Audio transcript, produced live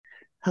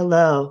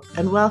Hello,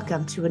 and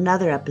welcome to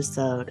another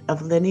episode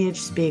of Lineage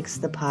Speaks,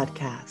 the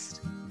podcast.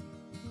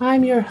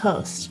 I'm your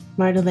host,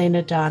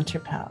 Martelena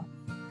Donterpel.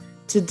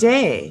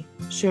 Today,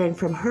 sharing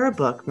from her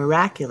book,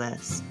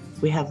 Miraculous,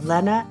 we have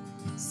Lena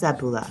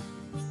Cebula.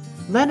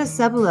 Lena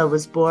Cebula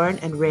was born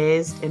and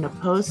raised in a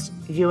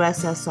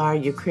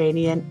post-USSR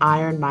Ukrainian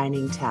iron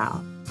mining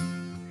town.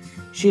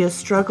 She has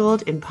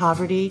struggled in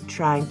poverty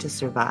trying to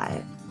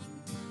survive.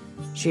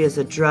 She is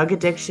a drug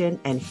addiction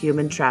and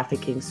human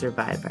trafficking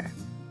survivor.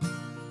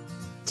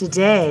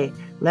 Today,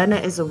 Lena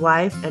is a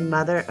wife and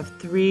mother of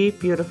 3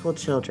 beautiful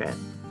children.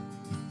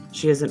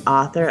 She is an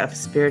author of a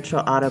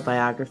spiritual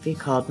autobiography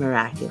called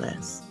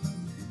Miraculous.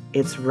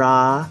 It's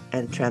raw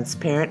and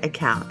transparent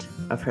account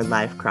of her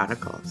life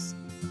chronicles.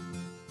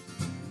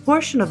 A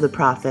portion of the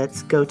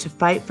profits go to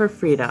Fight for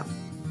Freedom,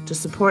 to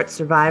support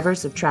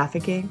survivors of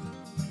trafficking,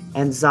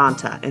 and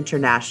Zonta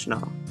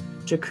International,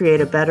 to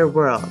create a better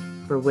world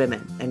for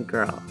women and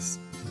girls.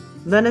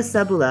 Lena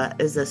Cebula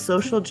is a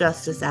social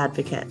justice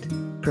advocate,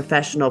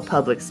 professional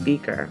public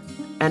speaker,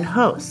 and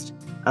host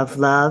of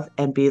Love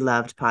and Be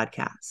Loved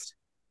podcast.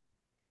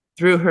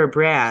 Through her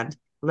brand,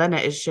 Lena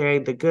is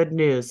sharing the good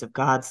news of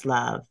God's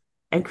love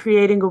and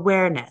creating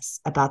awareness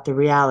about the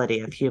reality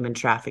of human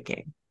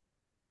trafficking.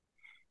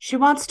 She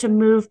wants to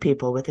move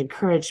people with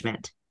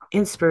encouragement,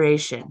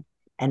 inspiration,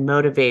 and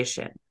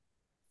motivation,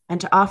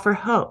 and to offer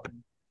hope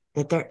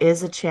that there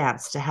is a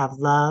chance to have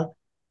love,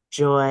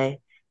 joy,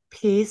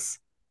 peace,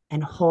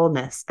 and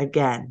wholeness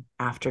again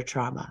after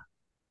trauma.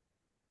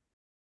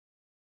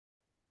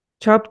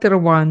 Chapter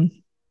 1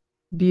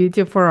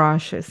 Beauty for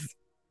Ashes.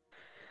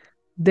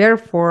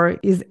 Therefore,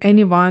 is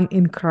anyone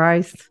in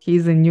Christ, he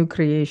is a new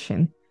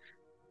creation.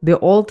 The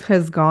old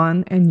has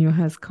gone and new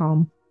has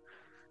come.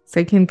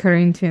 2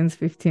 Corinthians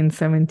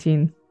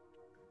 15:17.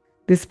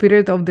 The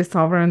Spirit of the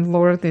Sovereign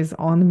Lord is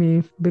on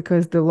me,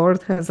 because the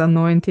Lord has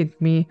anointed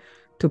me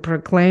to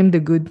proclaim the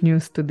good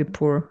news to the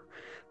poor,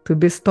 to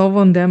bestow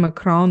on them a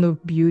crown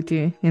of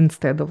beauty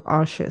instead of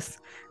ashes,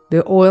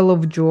 the oil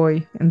of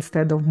joy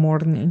instead of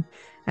mourning,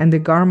 and the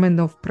garment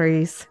of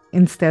praise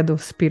instead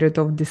of spirit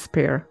of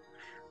despair.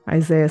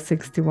 Isaiah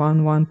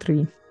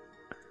 61:1-3.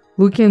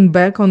 Looking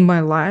back on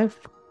my life,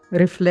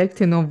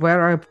 reflecting on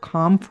where I've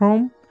come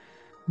from,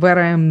 where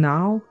I am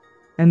now,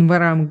 and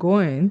where I'm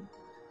going,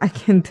 I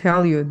can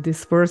tell you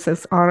these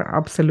verses are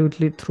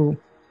absolutely true.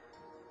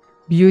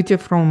 Beauty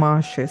from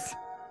ashes.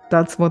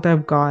 That's what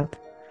I've got.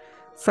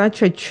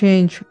 Such a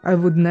change I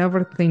would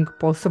never think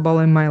possible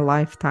in my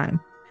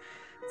lifetime.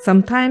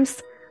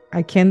 Sometimes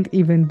I can't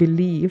even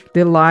believe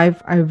the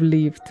life I've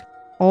lived,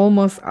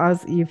 almost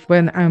as if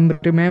when I'm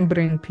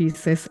remembering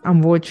pieces,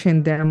 I'm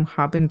watching them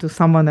happen to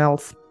someone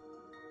else.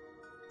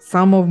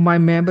 Some of my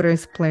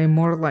memories play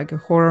more like a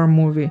horror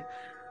movie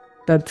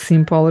than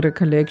simple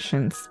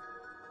recollections.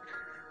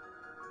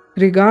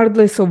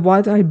 Regardless of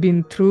what I've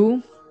been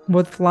through,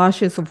 what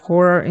flashes of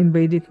horror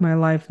invaded my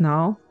life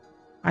now,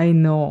 I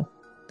know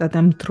that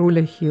I'm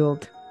truly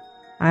healed.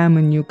 I am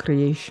a new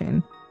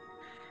creation.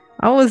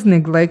 I was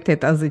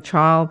neglected as a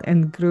child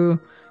and grew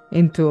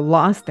into a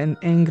lost and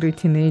angry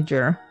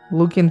teenager,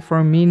 looking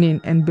for meaning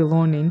and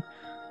belonging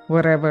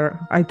wherever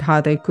I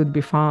thought I could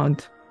be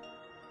found.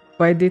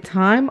 By the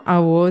time I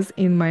was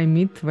in my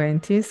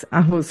mid-20s,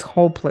 I was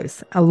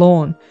hopeless,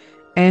 alone,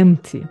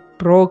 empty,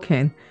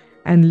 broken,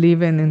 and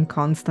living in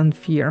constant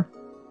fear.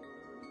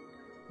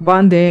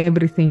 One day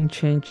everything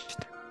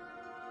changed.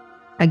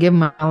 I gave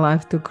my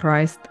life to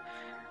Christ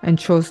and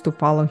chose to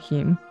follow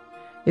Him.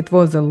 It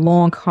was a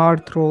long,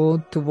 hard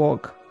road to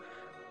walk,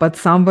 but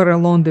somewhere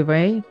along the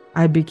way,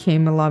 I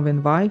became a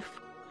loving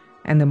wife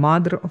and a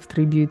mother of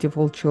 3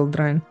 beautiful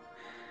children.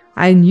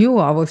 I knew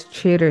I was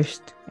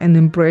cherished and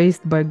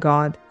embraced by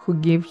God, who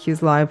gave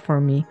His life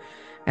for me,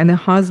 and a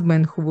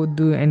husband who would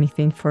do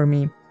anything for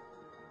me.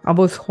 I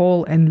was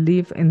whole and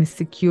lived in the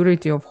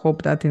security of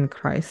hope that in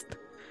Christ.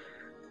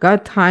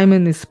 God's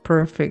timing is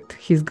perfect.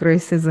 His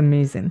grace is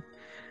amazing.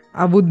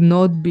 I would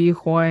not be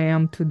who I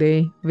am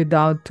today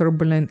without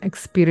turbulent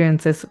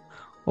experiences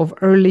of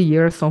early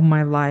years of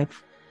my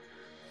life.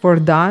 For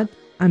that,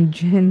 I'm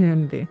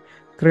genuinely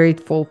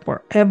grateful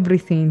for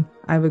everything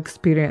I've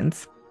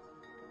experienced.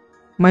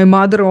 My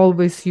mother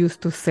always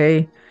used to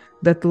say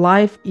that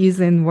life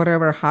isn't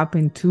whatever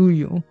happened to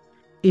you.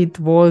 It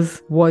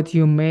was what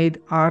you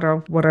made out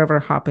of whatever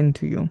happened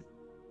to you.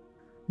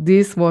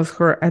 This was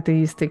her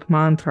atheistic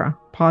mantra,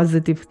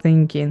 positive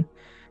thinking.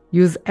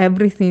 Use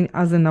everything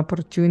as an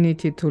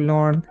opportunity to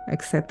learn,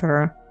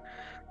 etc.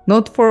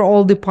 Not for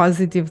all the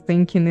positive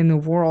thinking in the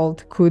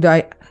world could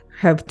I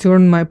have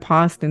turned my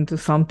past into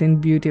something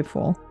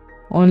beautiful.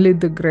 Only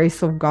the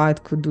grace of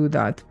God could do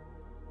that.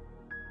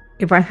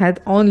 If I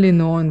had only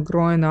known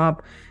growing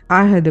up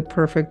I had a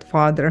perfect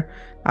father,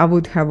 I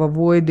would have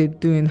avoided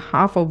doing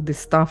half of the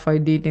stuff I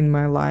did in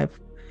my life.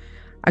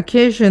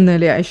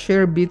 Occasionally, I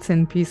share bits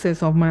and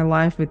pieces of my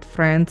life with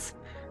friends,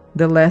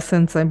 the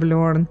lessons I've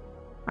learned.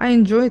 I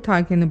enjoy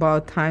talking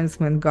about times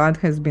when God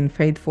has been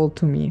faithful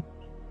to me.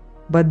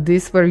 But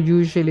these were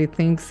usually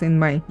things in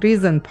my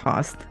recent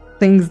past,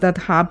 things that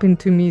happened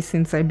to me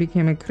since I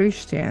became a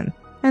Christian,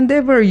 and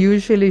they were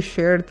usually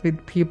shared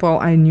with people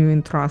I knew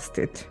and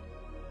trusted.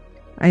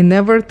 I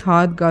never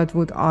thought God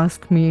would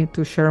ask me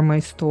to share my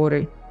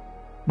story,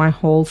 my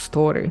whole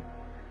story,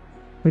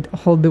 with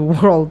all the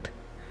world.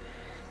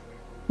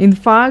 In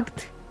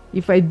fact,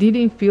 if I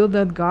didn't feel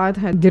that God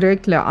had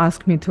directly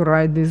asked me to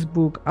write this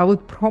book, I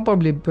would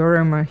probably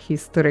bury my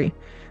history,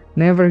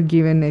 never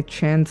given a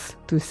chance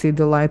to see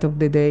the light of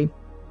the day.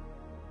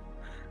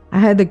 I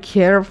had a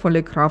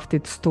carefully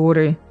crafted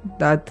story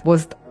that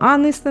was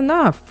honest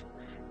enough.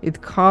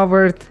 It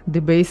covered the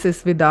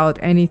bases without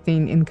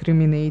anything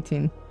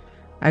incriminating.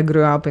 I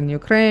grew up in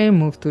Ukraine,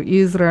 moved to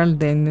Israel,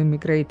 then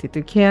immigrated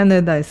to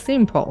Canada.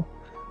 Simple.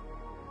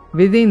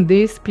 Within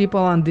this,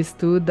 people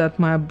understood that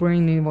my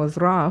upbringing was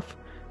rough,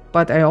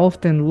 but I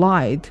often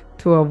lied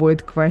to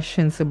avoid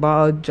questions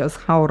about just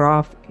how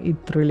rough it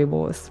really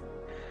was,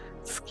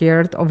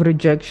 scared of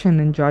rejection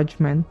and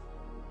judgment.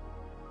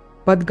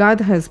 But God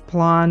has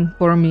planned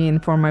for me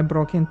and for my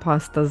broken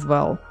past as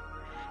well.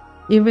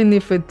 Even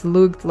if it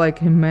looked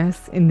like a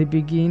mess in the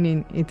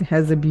beginning, it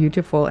has a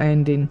beautiful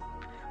ending.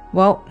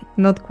 Well,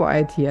 not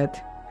quite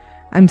yet.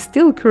 I'm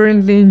still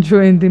currently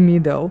enjoying the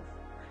middle.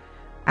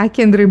 I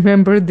can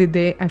remember the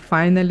day I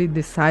finally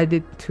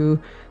decided to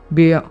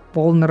be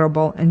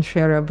vulnerable and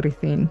share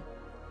everything.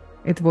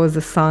 It was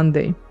a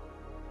Sunday.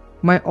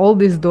 My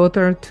oldest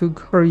daughter took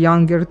her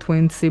younger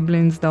twin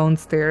siblings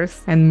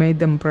downstairs and made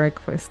them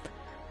breakfast.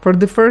 For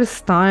the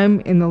first time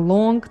in a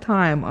long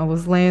time, I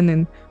was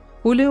laying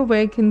fully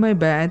awake in my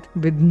bed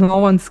with no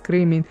one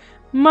screaming,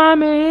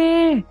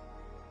 "Mommy!"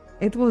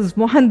 It was a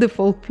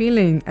wonderful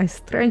feeling. I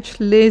stretched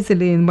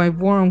lazily in my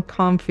warm,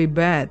 comfy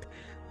bed,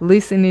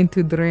 listening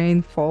to the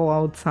rain fall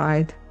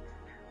outside.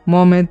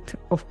 Moment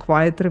of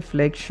quiet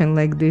reflection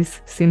like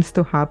this seems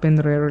to happen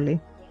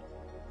rarely.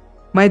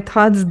 My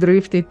thoughts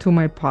drifted to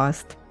my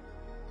past,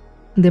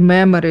 the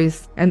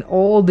memories and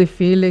all the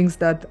feelings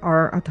that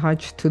are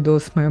attached to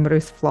those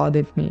memories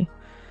flooded me.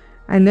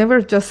 I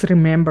never just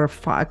remember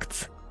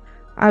facts.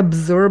 I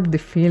absorb the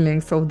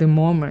feelings of the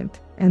moment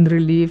and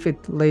relive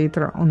it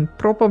later on.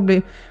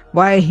 Probably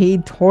why I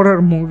hate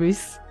horror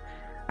movies.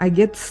 I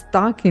get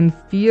stuck in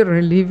fear,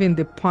 reliving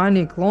the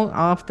panic long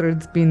after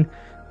it's been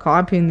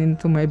copying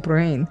into my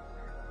brain.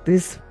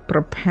 This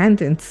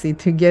propensity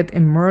to get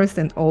immersed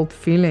in old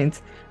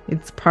feelings,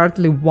 it's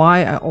partly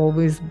why I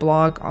always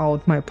block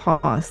out my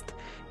past,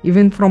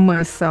 even from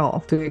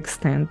myself to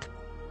extent.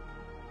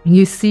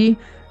 You see,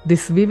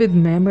 this vivid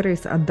memory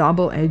is a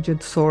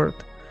double-edged sword.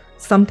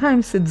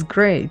 Sometimes it's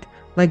great,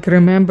 like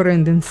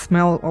remembering the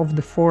smell of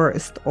the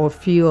forest or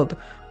field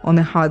on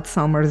a hot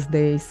summer's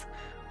days,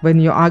 when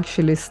you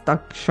actually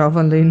stuck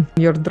shoveling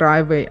your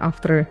driveway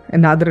after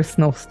another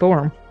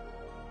snowstorm.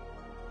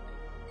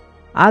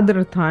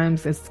 Other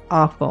times it's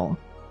awful.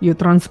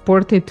 You're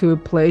transported to a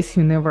place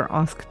you never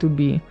asked to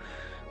be.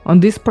 On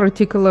this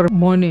particular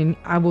morning,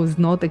 I was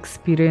not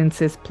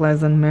experiencing this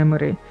pleasant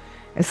memory,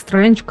 a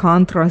strange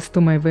contrast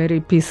to my very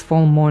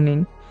peaceful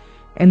morning.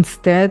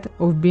 Instead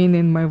of being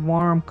in my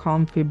warm,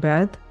 comfy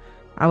bed,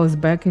 I was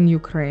back in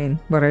Ukraine,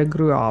 where I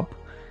grew up.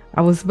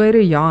 I was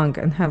very young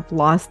and had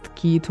lost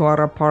key to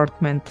our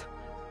apartment.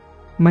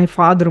 My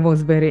father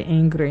was very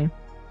angry.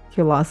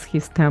 He lost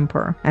his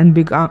temper and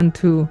began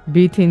to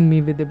beating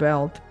me with a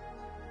belt.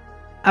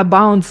 I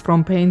bounced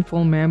from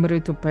painful memory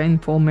to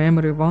painful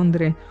memory,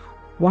 wondering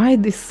why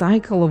this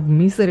cycle of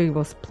misery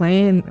was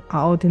playing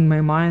out in my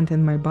mind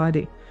and my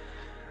body.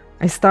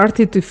 I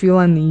started to feel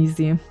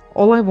uneasy.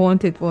 All I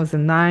wanted was a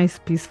nice,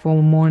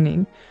 peaceful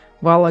morning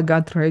while I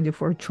got ready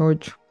for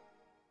church.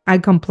 I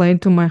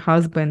complained to my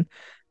husband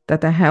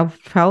that I have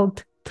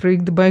felt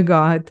tricked by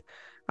God.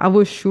 I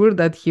was sure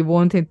that he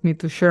wanted me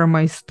to share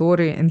my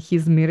story and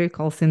his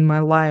miracles in my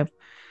life,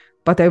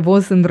 but I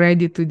wasn't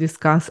ready to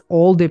discuss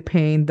all the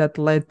pain that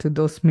led to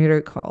those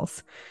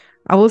miracles.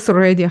 I was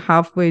already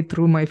halfway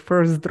through my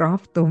first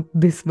draft of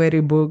this very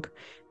book,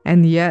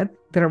 and yet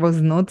there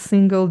was not a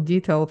single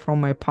detail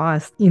from my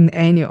past in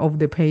any of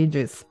the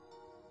pages.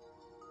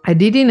 I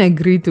didn't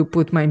agree to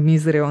put my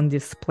misery on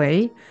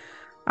display.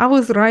 I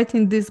was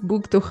writing this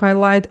book to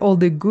highlight all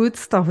the good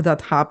stuff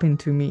that happened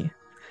to me.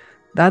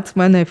 That's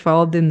when I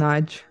felt the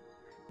nudge.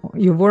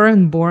 You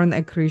weren't born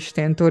a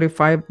Christian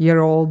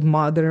 35-year-old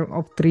mother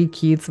of 3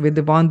 kids with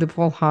a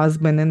wonderful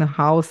husband and a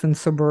house in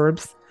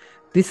suburbs.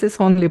 This is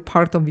only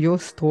part of your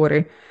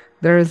story.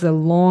 There is a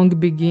long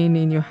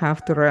beginning you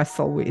have to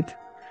wrestle with.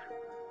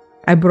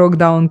 I broke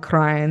down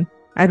crying.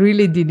 I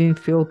really didn't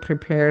feel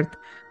prepared.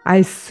 I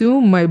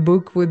assumed my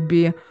book would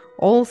be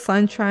all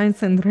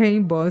sunshines and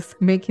rainbows,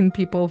 making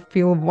people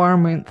feel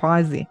warm and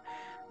fuzzy.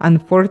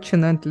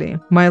 Unfortunately,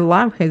 my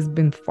life has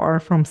been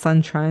far from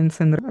sunshines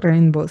and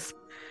rainbows.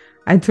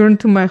 I turned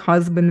to my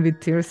husband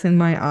with tears in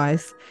my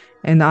eyes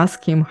and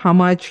asked him how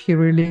much he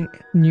really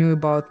knew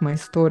about my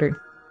story.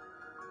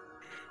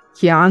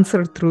 He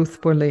answered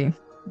truthfully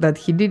that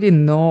he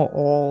didn't know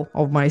all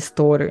of my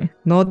story,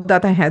 not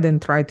that I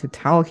hadn't tried to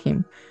tell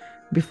him.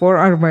 Before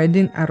our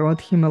wedding, I wrote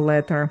him a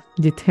letter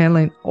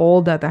detailing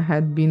all that I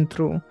had been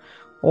through,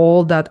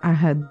 all that I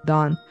had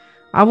done.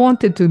 I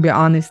wanted to be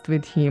honest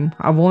with him.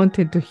 I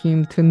wanted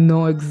him to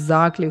know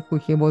exactly who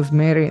he was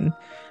marrying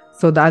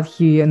so that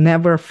he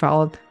never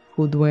felt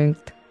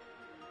hoodwinked.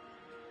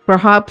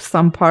 Perhaps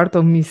some part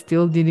of me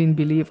still didn't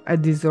believe I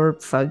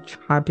deserved such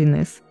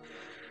happiness.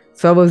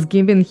 So I was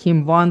giving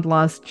him one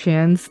last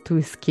chance to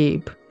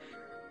escape.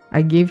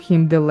 I gave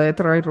him the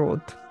letter I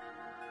wrote,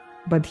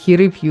 but he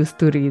refused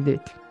to read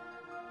it.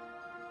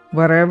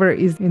 Whatever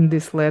is in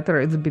this letter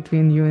is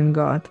between you and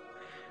God.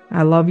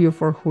 I love you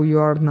for who you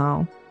are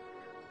now.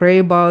 Pray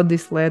about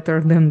this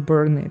letter, then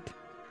burn it.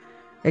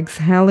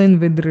 Exhaling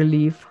with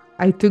relief,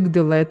 I took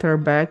the letter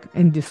back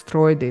and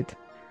destroyed it,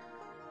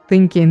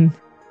 thinking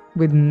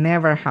we'd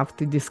never have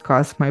to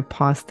discuss my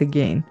past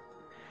again.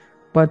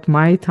 But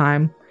my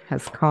time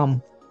has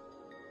come.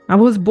 I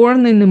was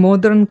born in a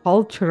modern,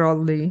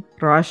 culturally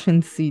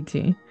Russian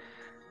city,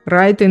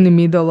 right in the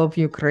middle of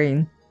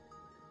Ukraine.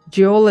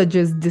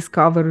 Geologists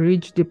discovered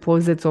rich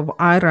deposits of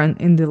iron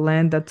in the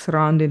land that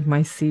surrounded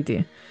my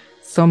city.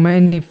 So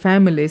many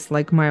families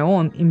like my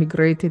own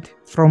immigrated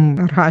from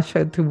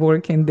Russia to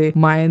work in the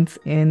mines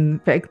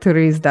and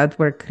factories that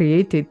were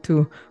created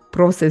to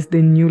process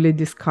the newly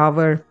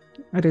discovered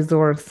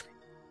resource.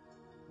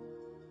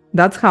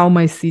 That's how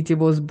my city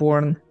was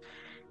born.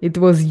 It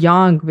was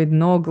young with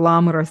no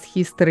glamorous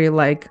history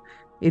like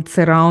its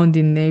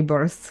surrounding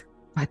neighbors,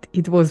 but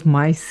it was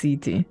my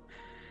city.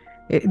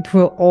 It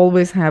will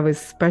always have a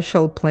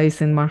special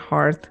place in my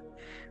heart,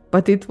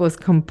 but it was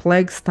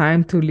complex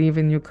time to live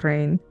in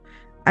Ukraine.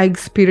 I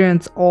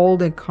experienced all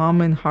the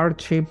common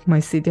hardship my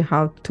city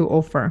had to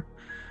offer.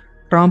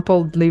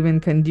 Crumpled living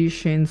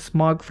conditions,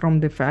 smog from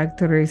the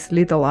factories,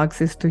 little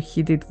access to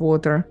heated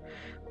water,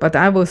 but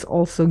I was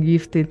also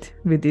gifted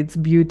with its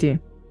beauty.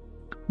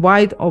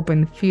 Wide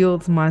open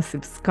fields,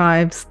 massive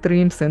skies,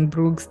 streams and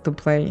brooks to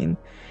play in.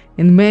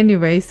 In many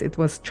ways it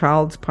was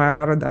child's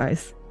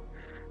paradise.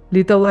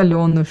 Little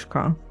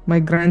Alyonushka, my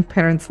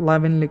grandparents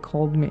lovingly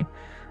called me.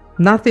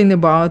 Nothing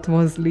about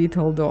was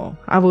little though.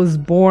 I was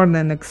born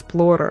an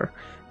explorer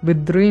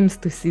with dreams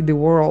to see the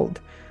world.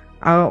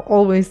 I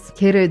always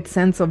carried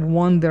sense of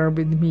wonder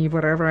with me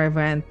wherever I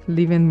went.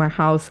 Leaving my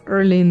house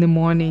early in the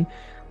morning,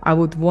 I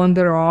would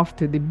wander off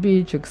to the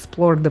beach,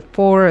 explore the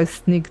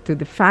forest, sneak to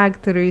the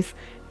factories,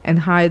 and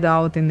hide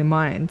out in the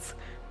mines.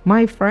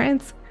 My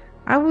friends,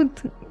 I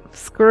would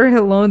scurry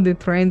along the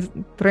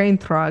train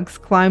tracks,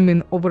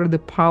 climbing over the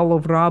pile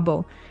of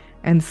rubble,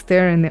 and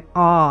stare in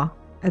awe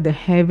at the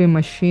heavy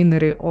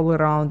machinery all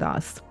around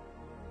us.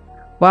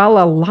 While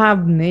I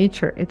loved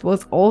nature, it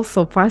was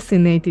also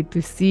fascinating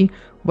to see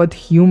what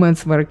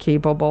humans were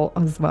capable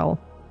as well.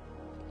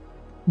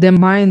 The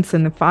mines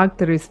and the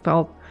factories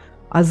felt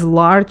as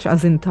large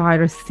as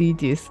entire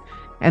cities,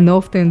 and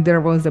often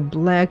there was a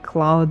black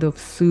cloud of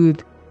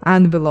soot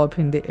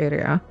enveloping the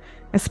area,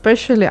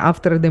 especially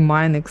after the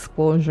mine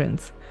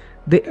explosions.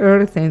 The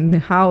earth and the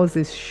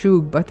houses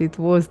shook, but it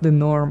was the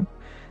norm.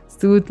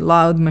 Soot,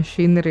 loud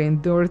machinery,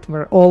 and dirt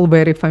were all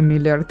very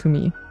familiar to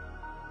me.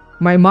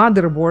 My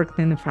mother worked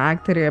in a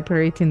factory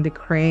operating the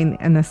crane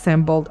and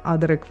assembled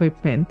other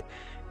equipment.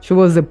 She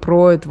was a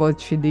pro at what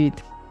she did.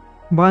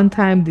 One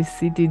time the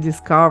city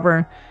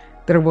discovered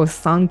there was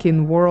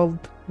sunken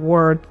World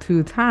War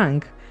II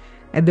tank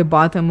at the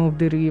bottom of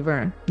the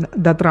river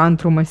that ran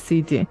through my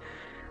city.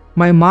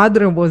 My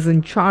mother was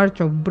in charge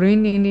of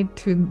bringing it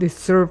to the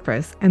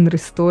surface and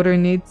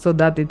restoring it so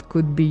that it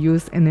could be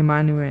used in a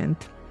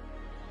monument.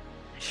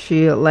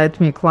 She let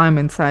me climb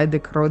inside the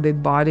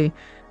corroded body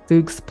to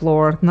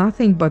explore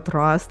nothing but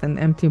rust and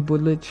empty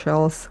bullet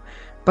shells,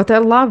 but I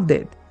loved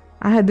it.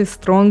 I had a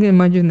strong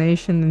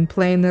imagination, and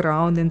playing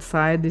around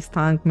inside this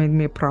tank made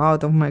me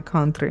proud of my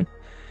country.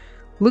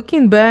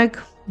 Looking back,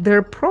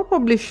 there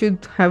probably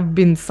should have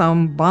been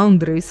some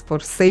boundaries for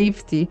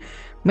safety.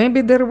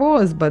 Maybe there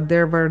was, but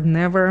they were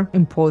never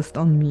imposed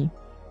on me.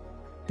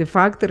 The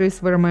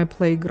factories were my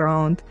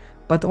playground,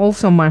 but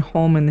also my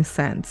home in a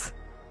sense.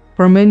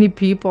 For many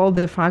people,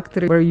 the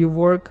factory where you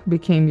work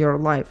became your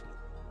life.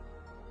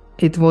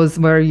 It was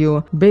where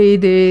you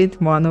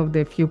bathed, one of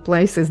the few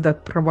places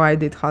that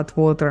provided hot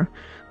water,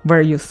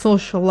 where you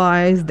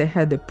socialized. They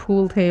had the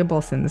pool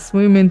tables and the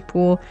swimming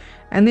pool,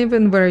 and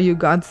even where you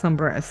got some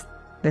rest.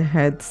 They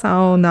had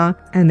sauna,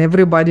 and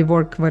everybody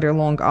worked very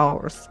long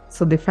hours.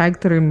 So the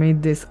factory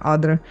made these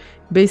other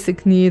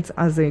basic needs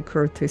as a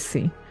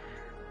courtesy.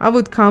 I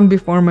would come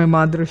before my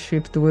mother's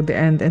shift would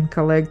end and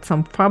collect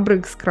some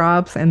fabric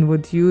scraps and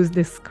would use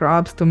the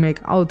scraps to make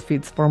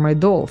outfits for my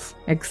dolls.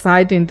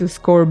 Exciting to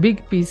score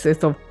big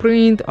pieces of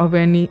print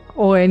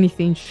or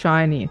anything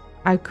shiny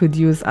I could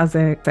use as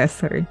an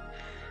accessory.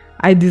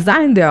 I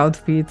designed the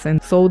outfits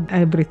and sewed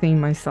everything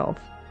myself.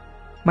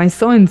 My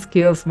sewing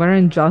skills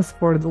weren't just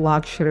for the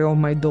luxury of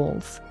my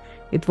dolls.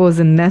 It was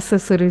a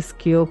necessary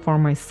skill for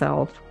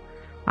myself.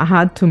 I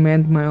had to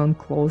mend my own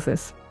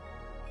clothes.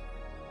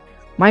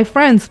 My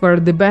friends were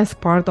the best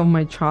part of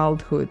my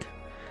childhood.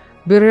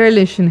 We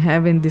relished in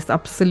having this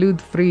absolute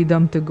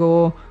freedom to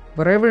go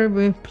wherever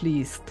we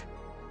pleased.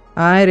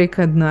 I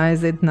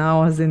recognize it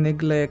now as a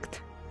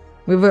neglect.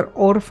 We were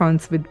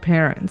orphans with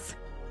parents,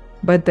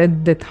 but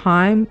at the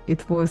time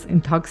it was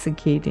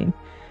intoxicating.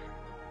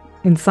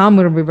 In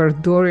summer, we were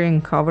dirty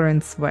and covered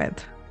in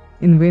sweat.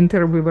 In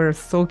winter, we were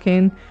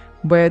soaking,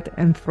 wet,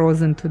 and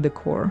frozen to the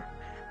core.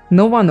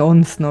 No one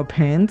owns no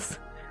pants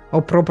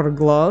or proper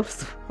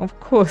gloves. Of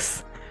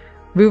course,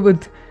 we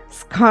would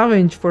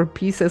scavenge for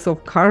pieces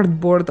of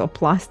cardboard or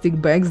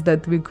plastic bags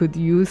that we could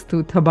use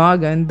to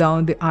toboggan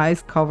down the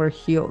ice-covered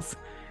hills.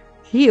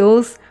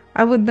 Hills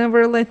I would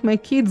never let my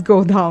kids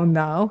go down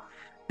now.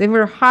 They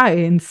were high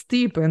and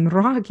steep and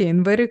rocky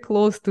and very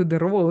close to the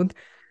road.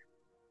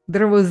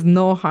 There was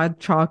no hot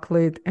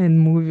chocolate and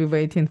movie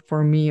waiting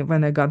for me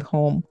when I got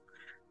home,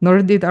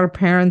 nor did our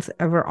parents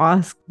ever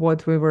ask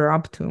what we were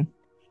up to.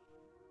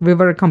 We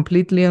were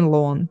completely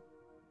alone.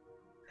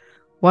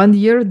 One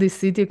year, the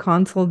city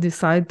council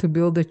decided to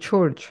build a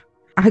church.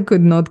 I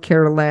could not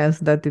care less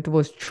that it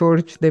was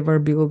church they were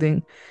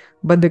building,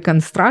 but the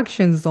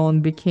construction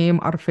zone became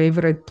our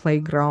favorite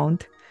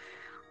playground.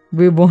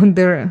 We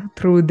wandered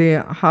through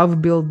the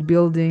half-built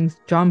buildings,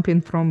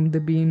 jumping from the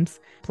beams,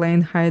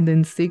 playing hide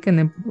and seek in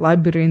a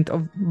labyrinth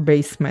of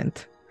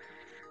basement.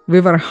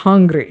 We were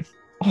hungry,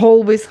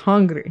 always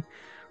hungry,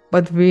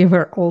 but we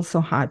were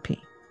also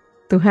happy.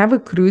 To have a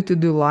crew to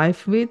do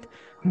life with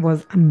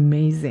was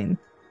amazing.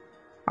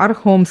 Our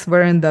homes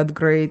weren't that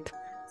great,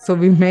 so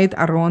we made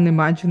our own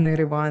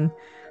imaginary one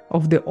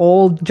of the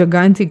old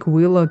gigantic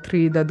willow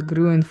tree that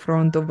grew in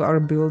front of our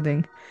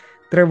building.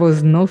 There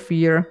was no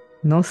fear,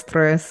 no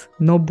stress,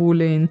 no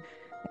bullying,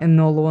 and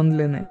no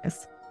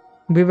loneliness.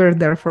 We were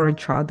there for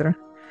each other.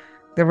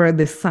 There were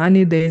the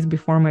sunny days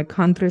before my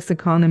country's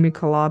economy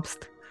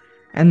collapsed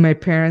and my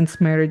parents'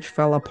 marriage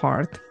fell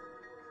apart.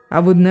 I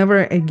would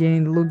never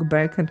again look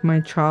back at my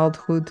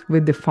childhood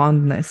with the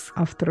fondness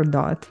after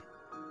that.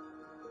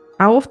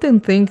 I often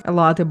think a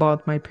lot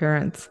about my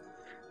parents,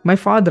 my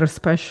father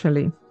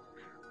especially.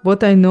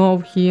 What I know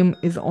of him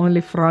is only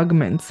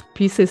fragments,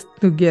 pieces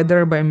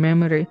together by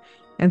memory,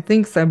 and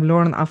things I've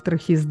learned after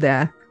his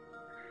death.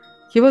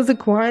 He was a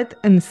quiet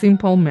and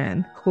simple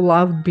man who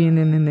loved being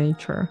in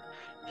nature.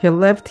 He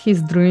left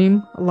his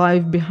dream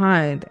life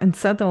behind and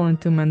settled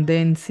into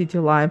mundane city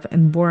life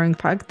and boring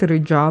factory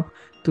job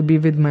to be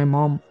with my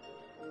mom.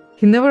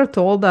 He never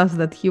told us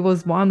that he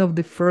was one of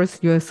the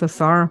first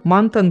USSR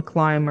mountain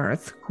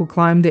climbers who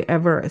climbed the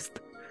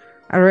Everest.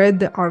 I read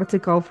the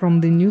article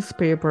from the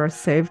newspaper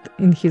saved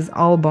in his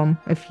album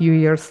a few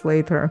years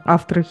later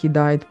after he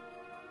died.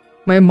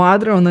 My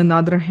mother, on the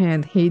other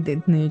hand,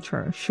 hated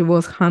nature. She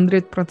was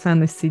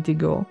 100% a city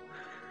girl.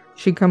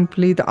 She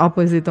complete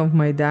opposite of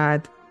my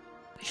dad.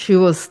 She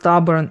was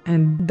stubborn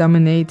and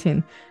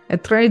dominating, a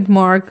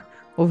trademark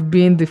of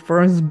being the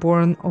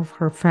firstborn of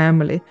her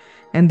family,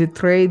 and the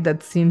trait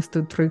that seems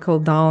to trickle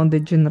down the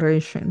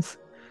generations.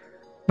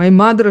 My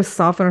mother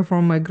suffered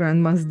from my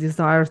grandma's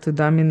desire to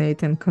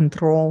dominate and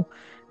control,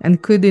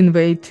 and couldn't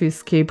wait to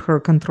escape her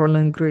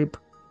controlling grip.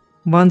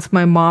 Once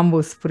my mom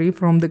was free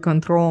from the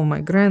control of my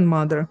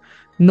grandmother,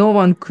 no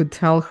one could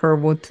tell her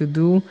what to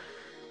do,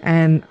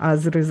 and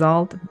as a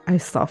result, I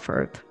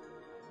suffered.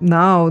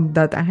 Now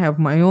that I have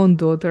my own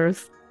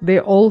daughters, they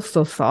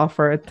also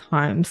suffer at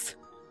times.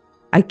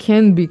 I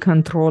can be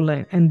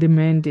controlling and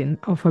demanding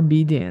of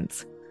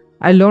obedience.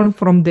 I learn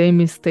from their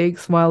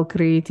mistakes while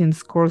creating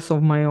scores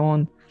of my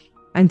own,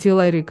 until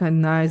I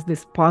recognize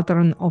this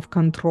pattern of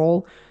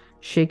control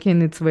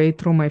shaking its way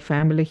through my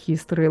family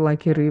history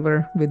like a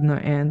river with no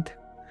end.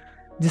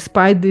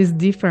 Despite these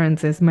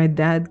differences, my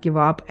dad gave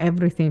up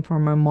everything for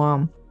my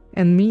mom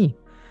and me.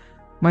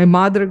 My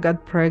mother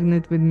got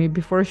pregnant with me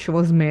before she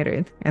was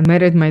married and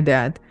married my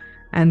dad,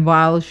 and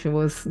while she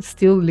was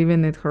still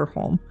living at her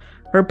home.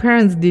 Her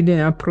parents didn't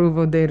approve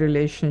of their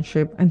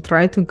relationship and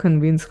tried to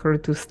convince her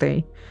to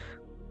stay.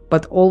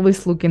 But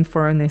always looking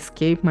for an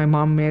escape, my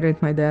mom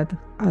married my dad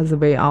as a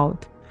way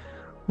out.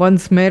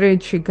 Once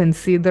married, she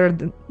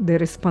considered the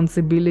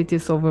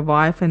responsibilities of a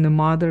wife and a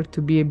mother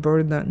to be a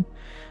burden.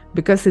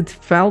 Because it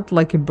felt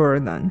like a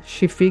burden,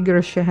 she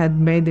figured she had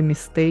made a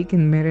mistake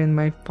in marrying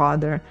my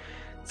father,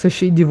 so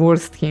she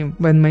divorced him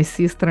when my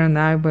sister and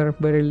I were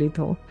very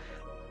little.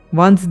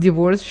 Once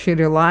divorced, she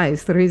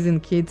realized raising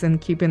kids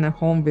and keeping a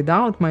home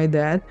without my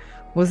dad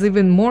was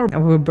even more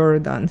of a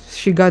burden.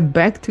 She got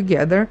back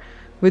together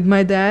with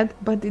my dad,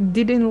 but it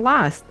didn't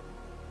last.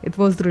 It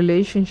was a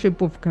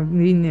relationship of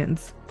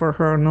convenience for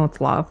her,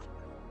 not love.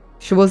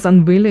 She was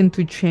unwilling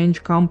to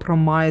change,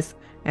 compromise,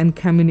 and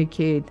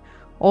communicate,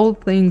 all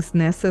things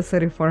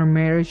necessary for a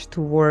marriage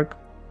to work.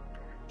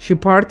 She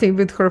partied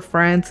with her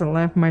friends and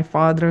left my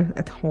father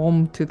at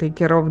home to take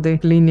care of the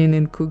cleaning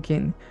and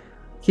cooking.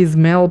 His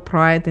male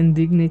pride and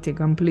dignity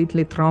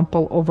completely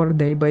trampled over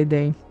day by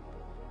day.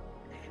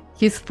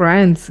 His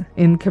friends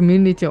in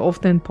community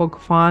often poke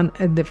fun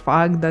at the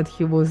fact that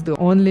he was the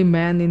only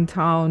man in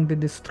town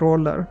with a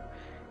stroller.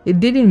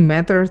 It didn't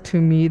matter to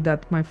me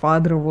that my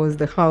father was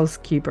the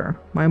housekeeper.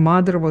 My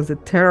mother was a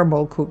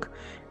terrible cook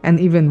and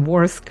even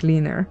worse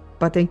cleaner,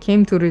 but I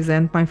came to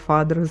resent my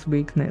father's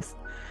weakness.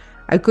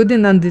 I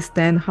couldn't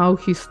understand how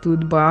he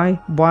stood by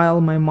while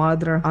my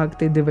mother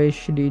acted the way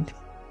she did.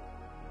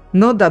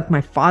 Not that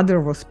my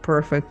father was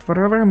perfect.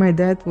 Wherever my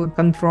dad would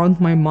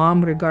confront my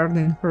mom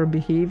regarding her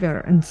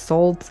behavior,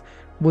 insults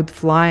would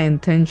fly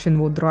and tension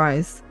would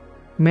rise.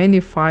 Many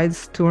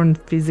fights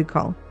turned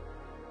physical.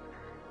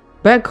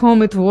 Back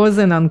home, it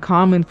wasn't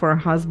uncommon for a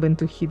husband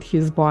to hit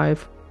his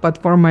wife,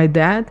 but for my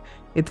dad,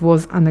 it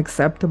was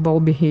unacceptable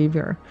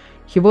behavior.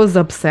 He was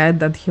upset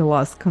that he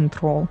lost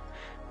control.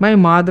 My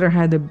mother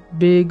had a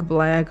big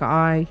black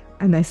eye,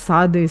 and I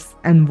saw this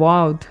and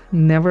vowed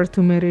never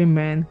to marry a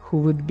man who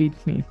would beat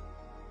me.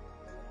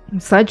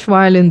 Such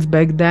violence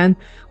back then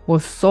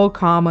was so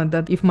common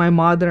that if my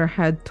mother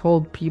had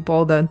told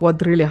people that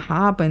what really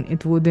happened,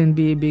 it wouldn't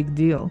be a big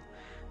deal.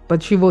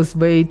 But she was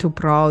way too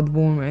proud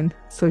woman,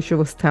 so she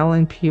was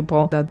telling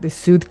people that the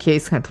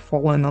suitcase had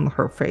fallen on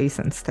her face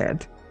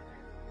instead.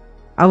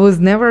 I was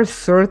never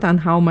certain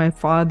how my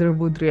father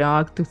would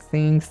react to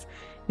things,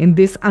 and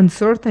this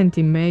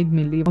uncertainty made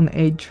me live on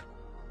edge.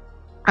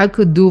 I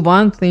could do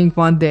one thing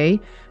one day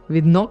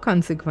with no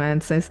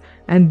consequences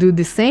and do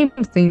the same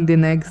thing the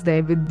next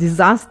day with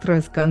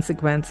disastrous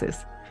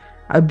consequences.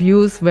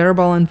 Abuse,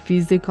 verbal and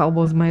physical,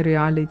 was my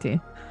reality.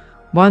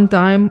 One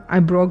time I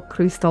broke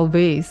crystal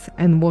vase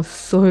and was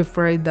so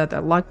afraid that I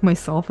locked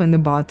myself in the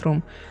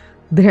bathroom.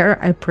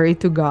 There I prayed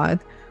to God,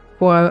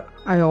 who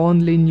I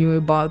only knew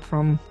about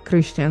from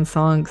Christian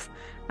songs.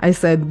 I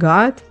said,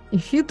 God,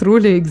 if you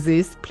truly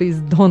exist, please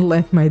don't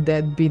let my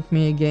dad beat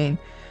me again.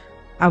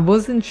 I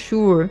wasn't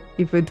sure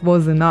if it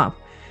was enough,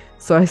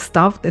 so I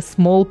stuffed a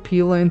small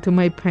pillow into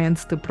my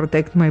pants to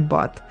protect my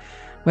butt.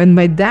 When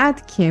my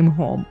dad came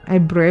home, I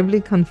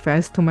bravely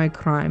confessed to my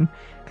crime,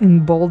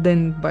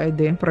 emboldened by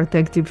the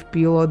protective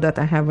pillow that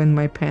I have in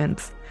my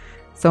pants.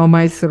 So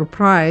my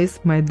surprise,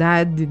 my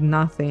dad did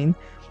nothing.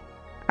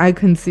 I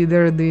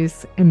consider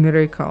this a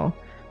miracle.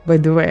 By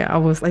the way, I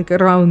was like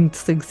around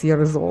 6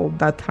 years old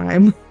that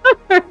time.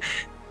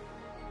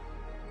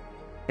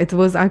 It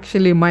was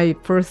actually my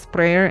first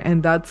prayer,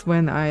 and that's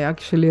when I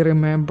actually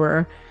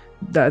remember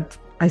that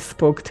I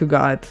spoke to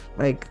God.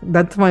 Like,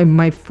 that's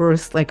my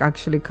first, like,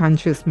 actually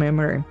conscious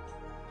memory.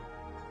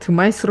 To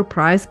my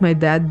surprise, my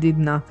dad did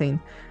nothing.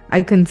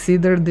 I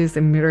consider this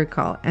a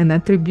miracle and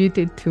attribute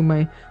it to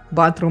my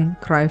bathroom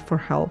cry for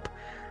help.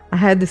 I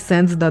had the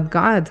sense that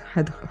God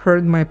had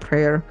heard my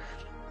prayer.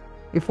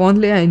 If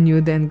only I knew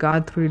then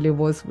God really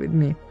was with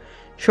me.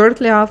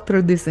 Shortly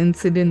after this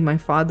incident, my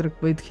father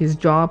quit his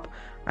job.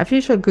 I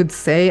wish I could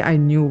say I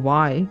knew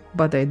why,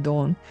 but I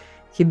don't.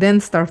 He then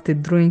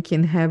started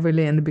drinking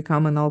heavily and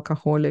became an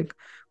alcoholic.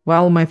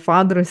 While my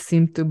father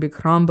seemed to be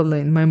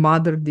crumbling, my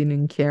mother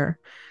didn't care.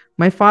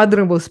 My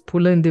father was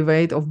pulling the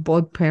weight of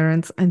both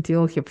parents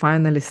until he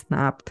finally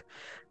snapped.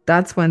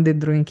 That's when the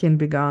drinking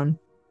began.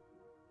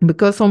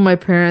 Because of my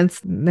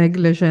parents'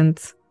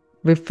 negligence,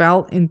 we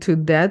fell into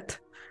debt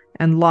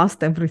and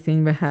lost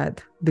everything we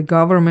had. The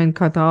government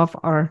cut off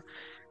our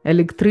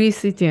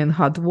electricity and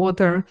hot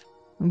water.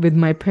 With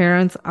my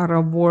parents out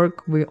of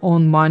work, we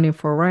owned money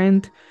for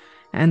rent,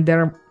 and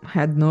there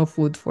had no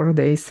food for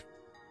days.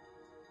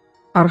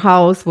 Our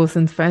house was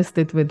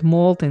infested with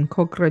mold and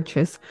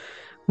cockroaches.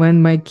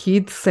 When my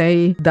kids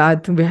say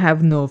that we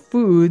have no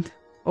food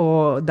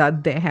or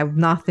that they have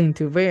nothing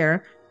to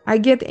wear, I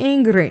get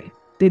angry.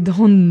 They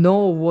don't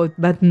know what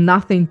that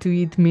nothing to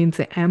eat means,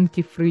 an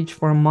empty fridge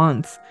for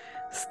months.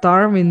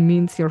 Starving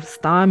means your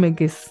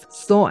stomach is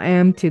so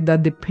empty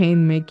that the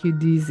pain makes you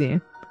dizzy.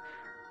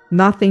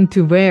 Nothing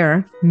to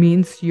wear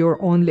means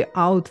your only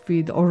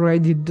outfit,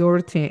 already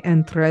dirty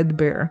and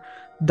threadbare,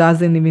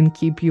 doesn't even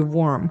keep you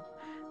warm.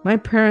 My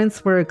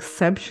parents were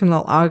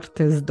exceptional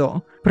artists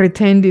though,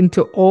 pretending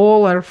to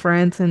all our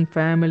friends and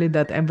family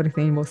that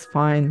everything was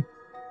fine.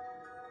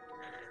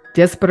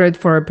 Desperate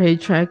for a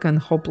paycheck and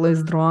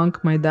hopeless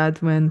drunk, my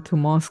dad went to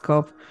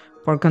Moscow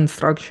for a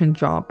construction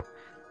job.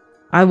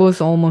 I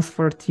was almost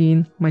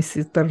 14, my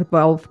sister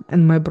 12,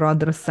 and my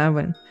brother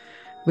 7.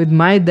 With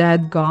my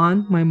dad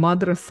gone, my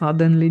mother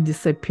suddenly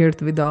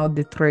disappeared without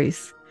a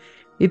trace.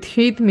 It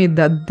hit me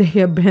that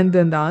they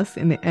abandoned us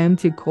in an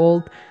empty,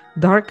 cold,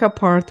 dark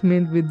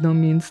apartment with no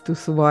means to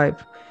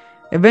survive.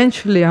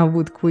 Eventually, I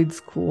would quit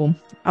school.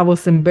 I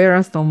was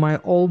embarrassed of my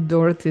old,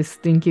 dirty,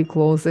 stinky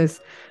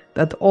clothes,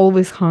 that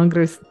always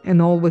hungry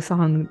and always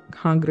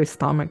hungry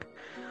stomach.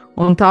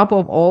 On top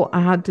of all,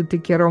 I had to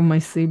take care of my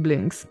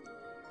siblings.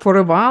 For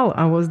a while,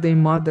 I was their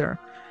mother.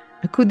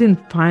 I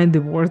couldn't find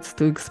the words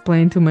to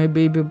explain to my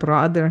baby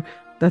brother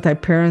that my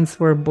parents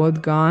were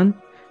both gone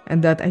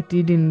and that I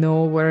didn't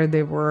know where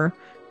they were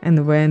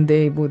and when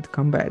they would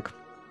come back.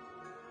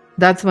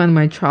 That's when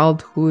my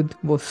childhood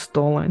was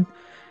stolen.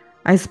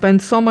 I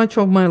spent so much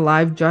of my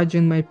life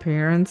judging my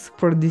parents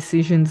for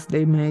decisions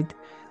they made.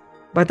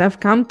 But I've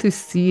come to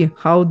see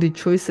how the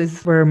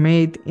choices were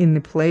made in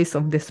the place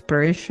of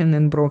desperation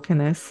and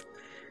brokenness.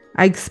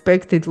 I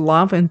expected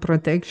love and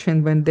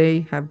protection when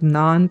they have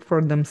none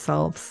for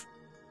themselves.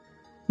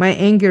 My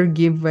anger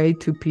gave way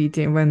to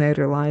pity when I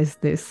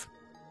realized this.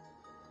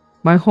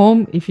 My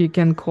home, if you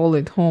can call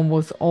it home,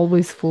 was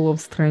always full of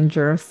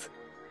strangers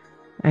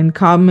and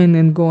coming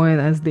and going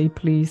as they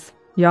please.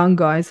 Young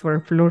guys were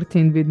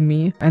flirting with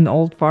me, and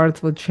old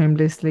farts would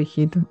shamelessly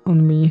hit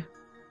on me.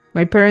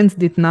 My parents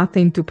did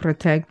nothing to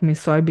protect me,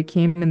 so I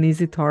became an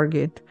easy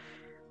target.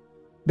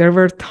 There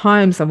were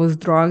times I was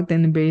drugged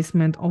in the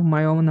basement of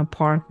my own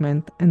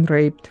apartment and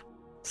raped.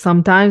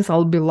 Sometimes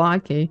I'll be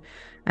lucky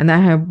and I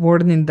have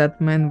warning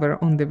that men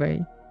were on the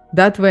way.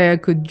 That way I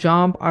could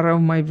jump out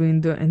of my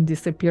window and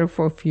disappear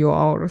for a few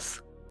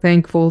hours,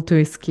 thankful to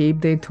escape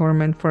their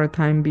torment for a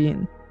time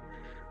being.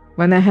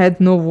 When I had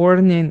no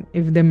warning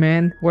if the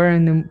men were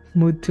in the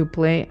mood to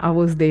play, I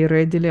was their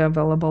readily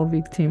available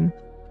victim.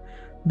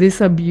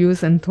 This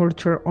abuse and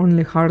torture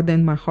only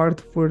hardened my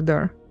heart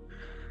further.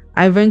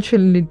 I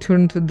eventually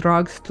turned to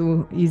drugs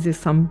to ease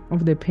some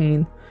of the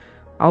pain.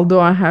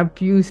 Although I have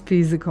few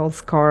physical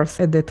scars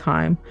at the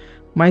time,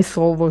 my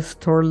soul was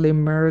thoroughly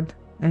marred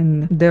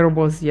and there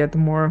was yet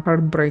more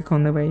heartbreak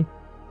on the way.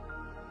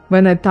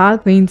 When I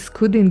thought things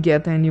couldn't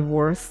get any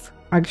worse,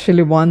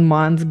 actually 1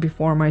 month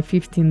before my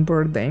 15th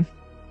birthday,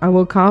 I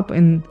woke up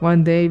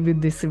one day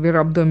with this severe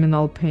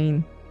abdominal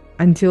pain.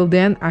 Until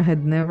then, I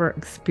had never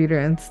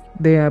experienced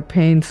the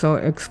pain so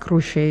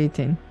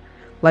excruciating.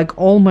 Like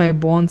all my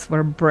bones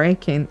were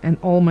breaking and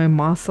all my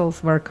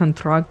muscles were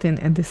contracting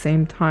at the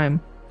same time.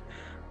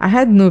 I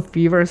had no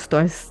fever, so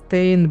I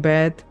stayed in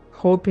bed,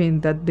 hoping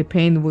that the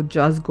pain would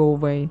just go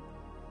away.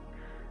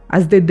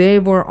 As the day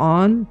wore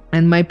on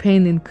and my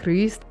pain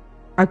increased,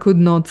 I could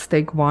not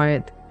stay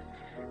quiet.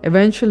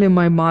 Eventually,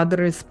 my mother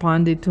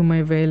responded to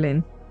my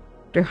wailing,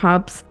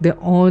 perhaps the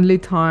only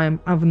time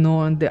I've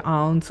known the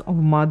ounce of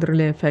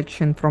motherly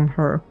affection from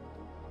her.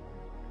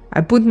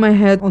 I put my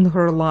head on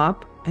her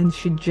lap and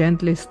she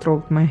gently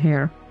stroked my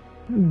hair.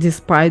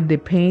 Despite the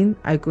pain,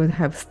 I could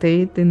have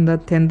stayed in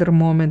that tender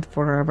moment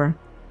forever.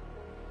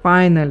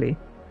 Finally,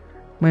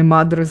 my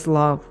mother's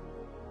love.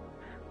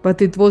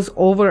 But it was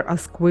over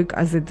as quick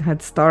as it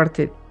had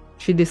started.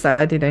 She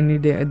decided I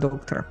needed a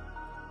doctor.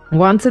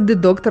 Once at the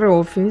doctor's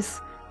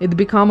office, it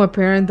became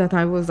apparent that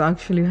I was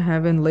actually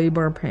having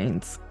labor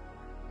pains.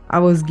 I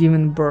was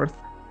giving birth.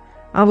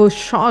 I was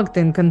shocked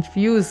and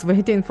confused,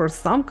 waiting for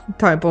some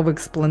type of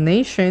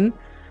explanation.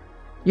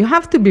 You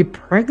have to be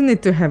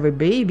pregnant to have a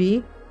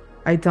baby,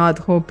 I thought,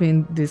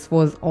 hoping this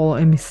was all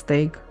a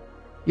mistake.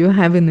 You're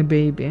having a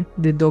baby,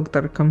 the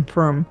doctor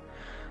confirmed.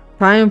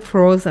 Time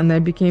froze and I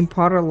became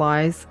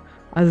paralyzed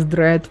as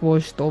dread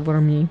washed over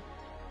me.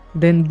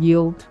 Then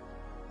guilt,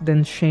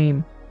 then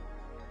shame.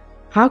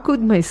 How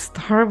could my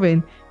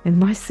starving,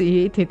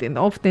 emaciated, and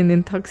often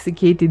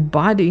intoxicated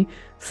body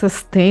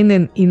sustain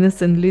an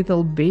innocent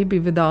little baby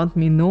without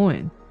me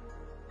knowing?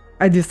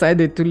 I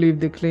decided to leave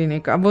the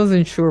clinic. I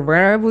wasn't sure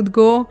where I would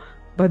go,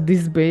 but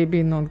this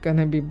baby not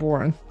gonna be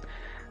born.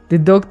 The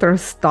doctor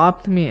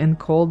stopped me and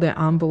called the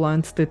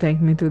ambulance to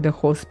take me to the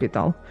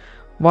hospital,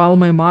 while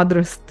my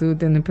mother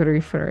stood in the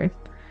periphery.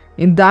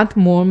 In that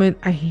moment,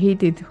 I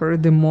hated her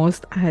the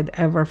most I had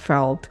ever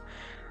felt.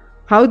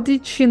 How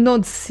did she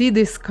not see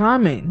this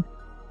coming?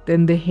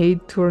 Then the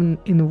hate turned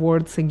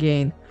inwards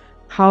again.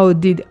 How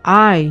did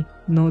I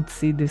not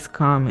see this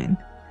coming?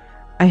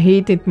 I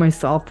hated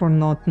myself for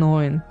not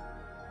knowing.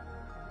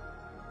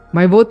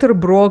 My water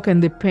broke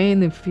and the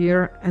pain and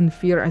fear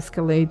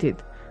escalated.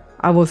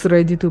 I was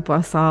ready to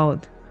pass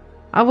out.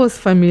 I was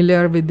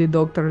familiar with the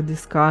doctor's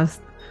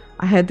disgust.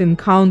 I had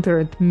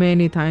encountered it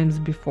many times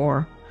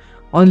before.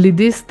 Only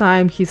this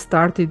time he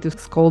started to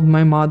scold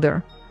my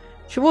mother.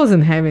 She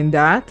wasn't having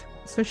that,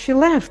 so she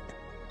left.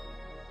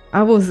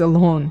 I was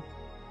alone.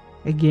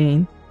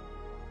 Again.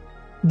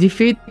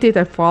 Defeated,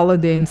 I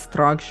followed the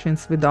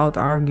instructions without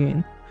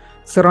arguing.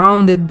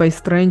 Surrounded by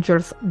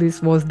strangers,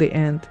 this was the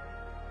end.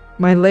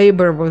 My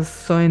labor was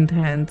so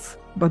intense,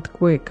 but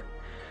quick.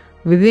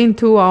 Within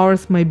 2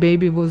 hours, my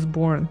baby was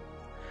born.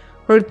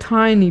 Her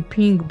tiny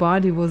pink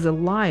body was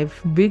alive,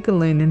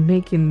 wiggling and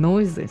making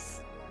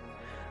noises.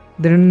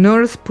 The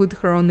nurse put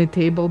her on the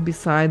table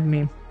beside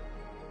me.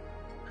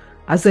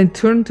 As I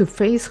turned to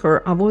face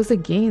her, I was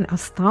again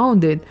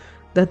astounded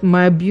that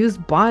my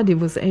abused body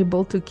was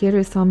able to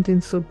carry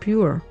something so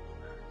pure.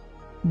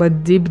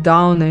 But deep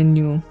down I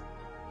knew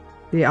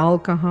the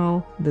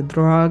alcohol, the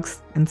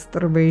drugs, and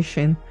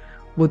starvation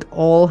would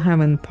all have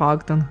an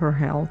impact on her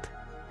health.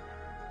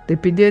 The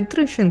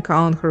pediatrician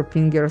counted her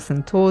fingers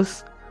and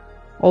toes.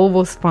 All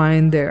was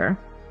fine there,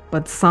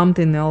 but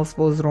something else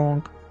was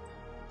wrong.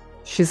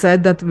 She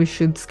said that we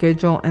should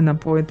schedule an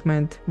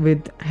appointment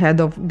with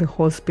head of the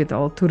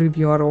hospital to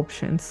review our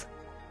options.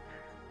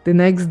 The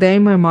next day,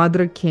 my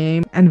mother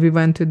came and we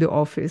went to the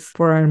office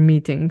for our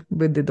meeting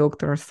with the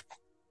doctors.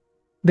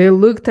 They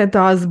looked at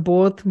us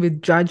both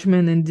with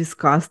judgment and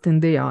disgust in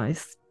their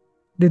eyes.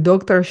 The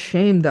doctor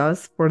shamed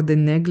us for the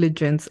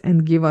negligence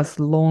and gave us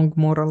long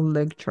moral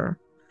lecture.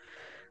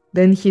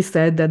 Then he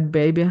said that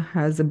baby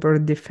has a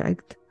birth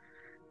defect.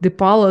 The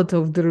palate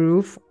of the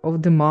roof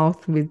of the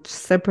mouth, which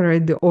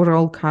separates the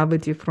oral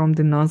cavity from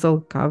the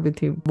nasal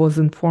cavity,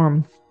 wasn't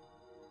formed.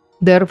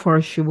 Therefore,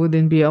 she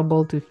wouldn't be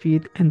able to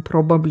feed and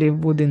probably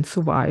wouldn't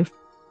survive.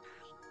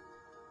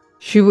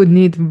 She would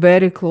need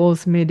very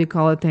close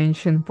medical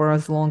attention for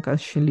as long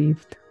as she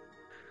lived.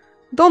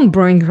 Don't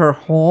bring her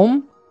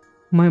home,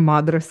 my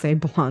mother said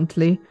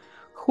bluntly.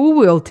 Who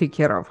will take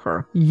care of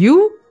her?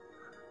 You?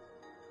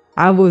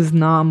 I was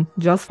numb.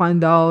 Just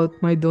find out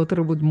my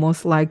daughter would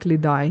most likely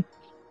die.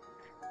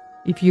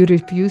 If you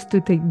refuse to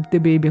take the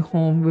baby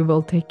home, we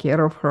will take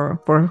care of her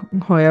for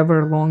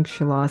however long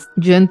she lasts,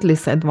 gently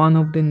said one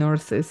of the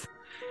nurses.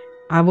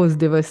 I was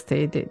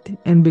devastated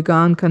and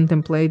began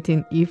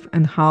contemplating if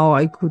and how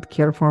I could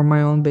care for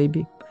my own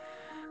baby.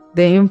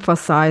 They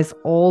emphasized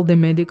all the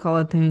medical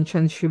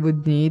attention she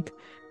would need,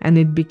 and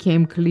it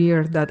became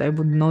clear that I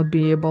would not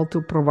be able to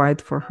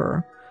provide for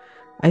her.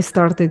 I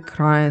started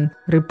crying.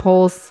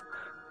 Repulsed,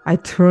 I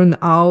turned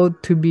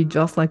out to be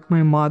just like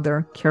my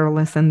mother,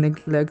 careless and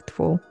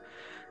neglectful.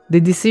 The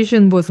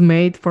decision was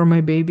made for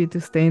my baby to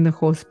stay in the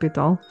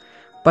hospital,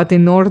 but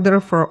in order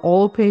for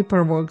all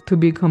paperwork to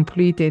be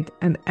completed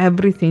and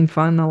everything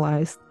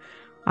finalized,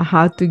 I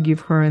had to give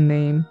her a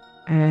name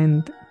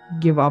and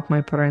give up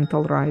my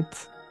parental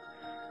rights.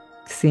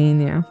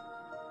 Ksenia,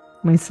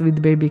 my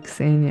sweet baby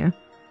Ksenia.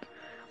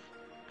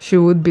 She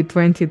would be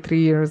 23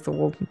 years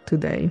old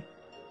today.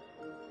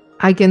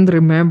 I can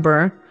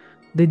remember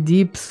the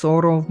deep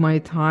sorrow of my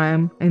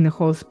time in the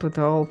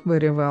hospital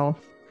very well.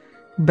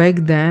 Back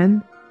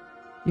then,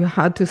 you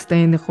had to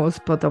stay in the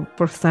hospital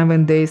for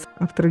 7 days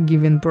after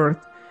giving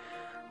birth.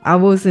 I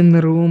was in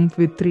the room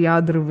with 3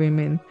 other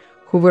women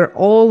who were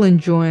all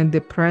enjoying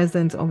the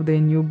presence of their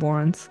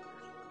newborns.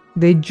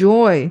 The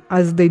joy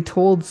as they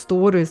told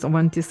stories of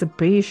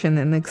anticipation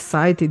and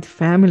excited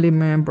family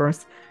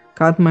members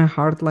cut my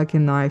heart like a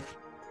knife.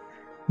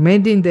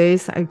 Many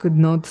days I could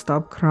not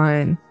stop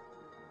crying.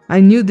 I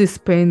knew this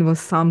pain was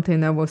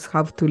something I would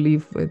have to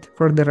live with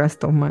for the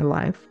rest of my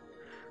life.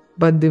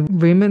 But the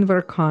women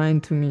were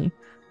kind to me.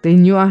 They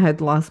knew I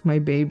had lost my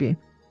baby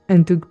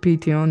and took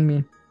pity on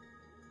me.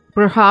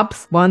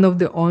 Perhaps one of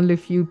the only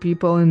few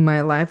people in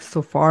my life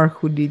so far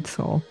who did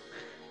so.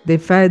 They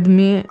fed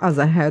me as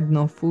I had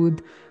no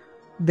food.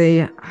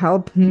 They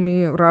helped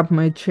me rub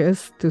my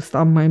chest to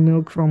stop my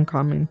milk from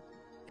coming,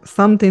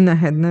 something I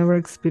had never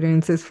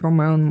experienced from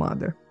my own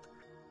mother.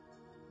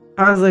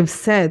 As I've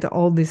said,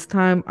 all this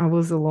time I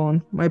was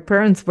alone. My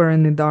parents were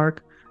in the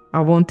dark. I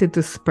wanted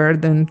to spare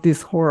them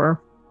this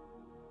horror.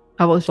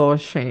 I was so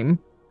ashamed.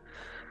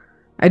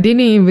 I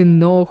didn't even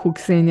know who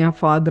Ksenia's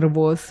father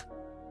was.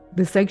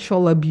 The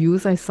sexual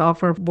abuse I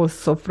suffered was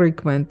so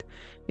frequent,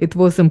 it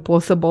was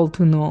impossible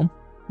to know.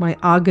 My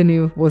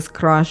agony was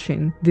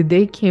crushing. The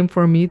day came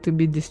for me to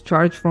be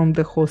discharged from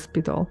the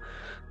hospital.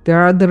 The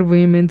other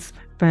women's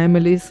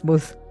families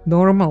was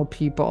normal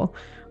people.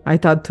 I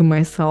thought to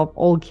myself,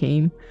 all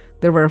came.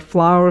 There were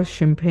flowers,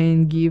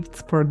 champagne,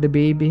 gifts for the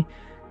baby,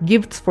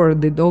 gifts for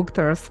the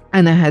doctors,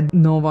 and I had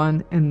no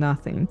one and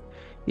nothing.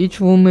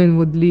 Each woman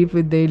would leave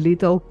with a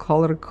little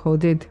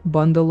color-coded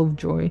bundle of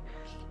joy.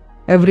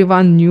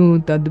 Everyone knew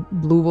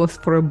that blue was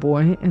for a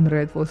boy and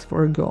red was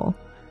for a girl.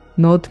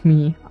 Not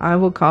me. I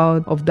walked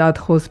out of that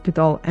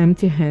hospital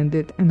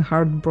empty-handed and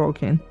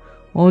heartbroken,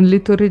 only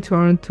to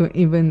return to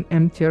even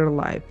emptier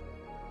life.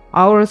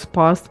 Hours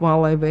passed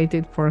while I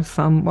waited for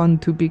someone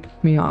to pick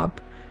me up.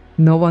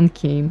 No one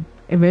came.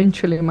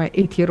 Eventually, my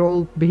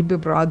 8-year-old baby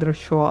brother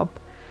showed up.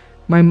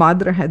 My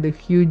mother had a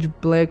huge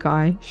black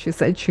eye. She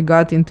said she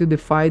got into the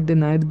fight the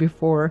night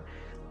before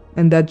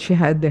and that she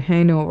had the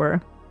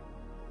hangover.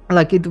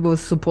 Like it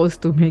was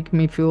supposed to make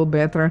me feel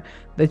better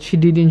that she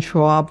didn't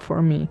show up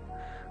for me.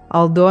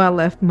 Although I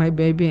left my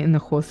baby in the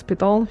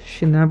hospital,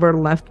 she never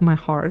left my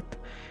heart.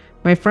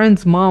 My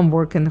friend's mom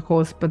worked in the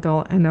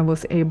hospital and I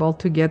was able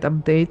to get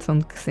updates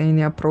on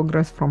Ksenia's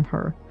progress from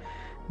her.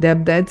 The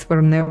updates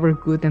were never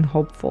good and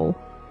hopeful.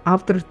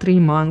 After 3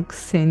 months,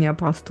 Ksenia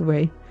passed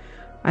away.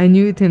 I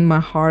knew it in my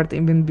heart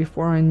even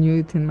before I knew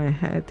it in my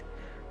head.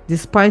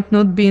 Despite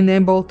not being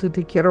able to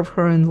take care of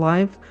her in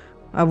life,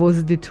 I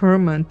was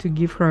determined to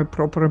give her a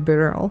proper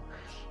burial.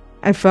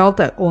 I felt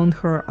I owned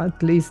her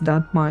at least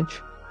that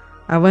much.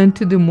 I went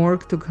to the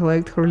morgue to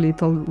collect her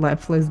little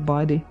lifeless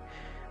body.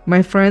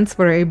 My friends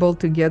were able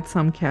to get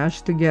some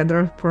cash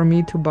together for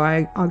me to buy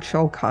an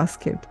actual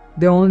casket,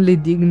 the only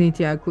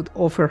dignity I could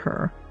offer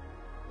her.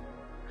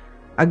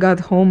 I got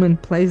home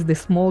and placed the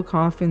small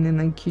coffin in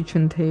a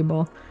kitchen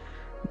table.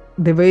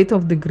 The weight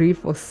of the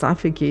grief was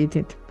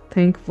suffocated.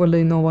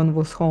 Thankfully, no one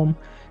was home,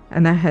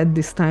 and I had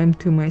this time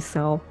to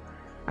myself.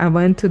 I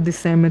went to the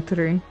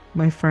cemetery.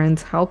 My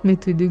friends helped me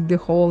to dig the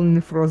hole in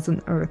the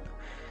frozen earth.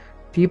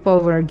 People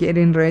were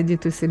getting ready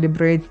to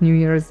celebrate New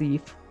Year's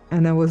Eve,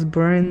 and I was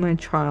burying my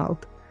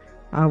child.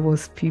 I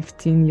was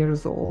 15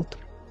 years old.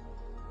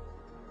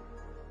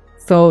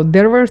 So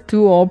there were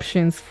 2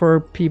 options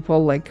for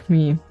people like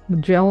me,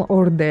 jail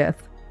or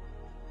death.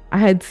 I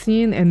had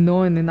seen and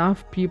known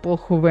enough people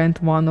who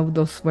went one of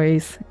those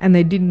ways, and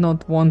I did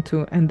not want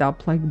to end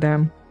up like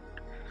them.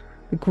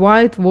 The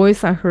quiet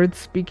voice I heard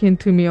speaking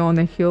to me on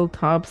the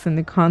hilltops in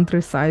the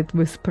countryside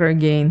whispered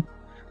again,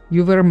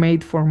 "You were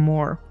made for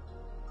more."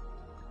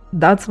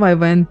 That's why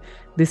when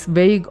this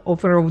vague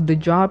offer of the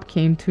job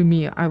came to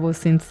me, I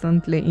was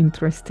instantly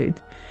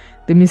interested.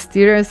 The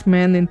mysterious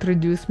man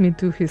introduced me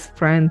to his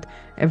friend,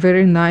 a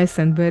very nice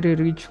and very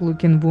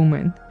rich-looking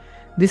woman.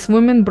 This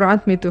woman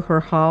brought me to her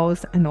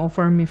house and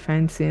offered me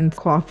fancy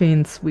coffee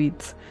and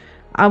sweets.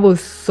 I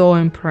was so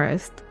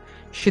impressed.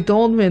 She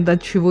told me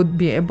that she would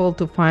be able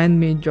to find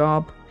me a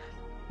job.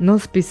 No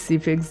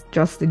specifics,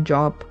 just a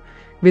job.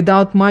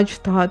 Without much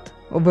thought,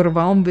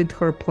 overwhelmed with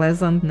her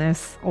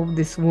pleasantness of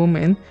this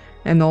woman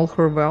and all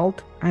her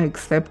wealth, I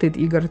accepted,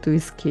 eager to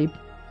escape.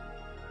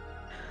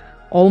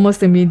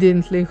 Almost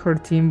immediately, her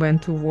team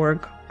went to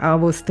work. I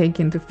was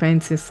taken to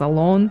fancy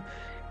salon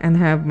and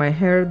have my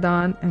hair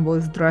done and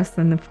was dressed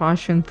in a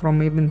fashion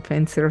from even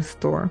fancier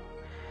store.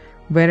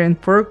 Wearing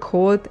fur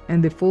coat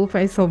and a full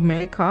face of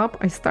makeup,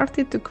 I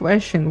started to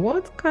question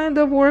what kind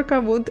of work I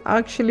would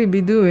actually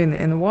be doing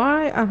and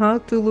why I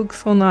had to look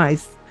so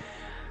nice.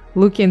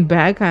 Looking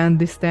back, I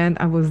understand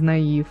I was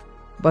naive,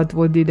 but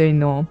what did I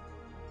know?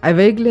 I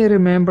vaguely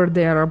remember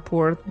the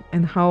airport,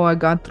 and how I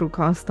got through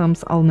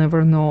customs I'll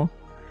never know.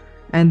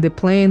 And the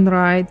plane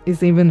ride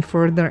is even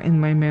further in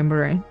my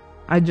memory.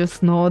 I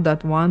just know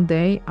that one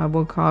day I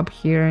woke up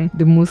hearing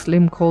the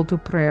Muslim call to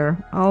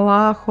prayer,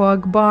 Allahu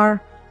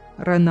Akbar,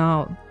 ran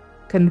out.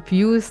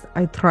 Confused,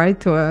 I tried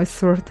to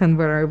ascertain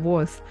where I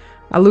was.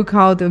 I looked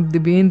out of the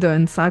window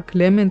and saw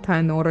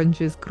clementine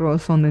oranges grow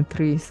on the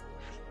trees.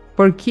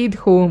 For a kid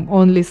who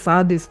only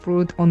saw this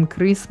fruit on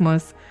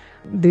Christmas,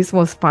 this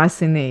was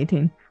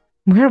fascinating.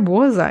 Where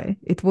was I?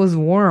 It was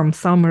warm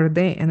summer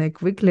day, and I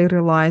quickly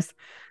realized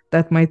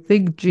that my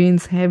thick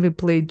jeans, heavy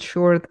plaid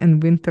shirt,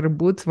 and winter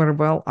boots were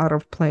well out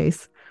of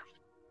place.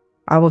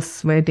 I was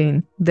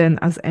sweating. Then,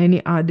 as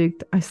any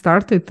addict, I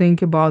started to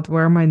think about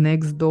where my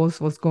next dose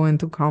was going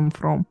to come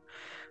from.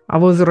 I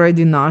was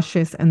already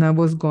nauseous and I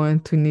was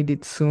going to need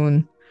it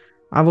soon.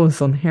 I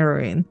was on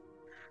heroin.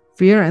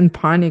 Fear and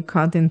panic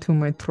cut into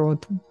my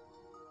throat.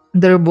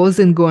 There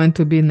wasn't going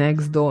to be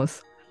next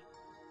dose.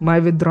 My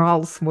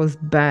withdrawals was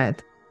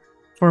bad.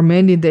 For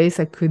many days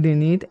I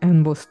couldn't eat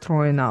and was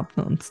throwing up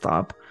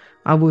non-stop.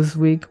 I was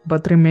weak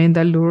but remained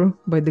allured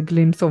by the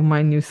glimpse of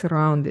my new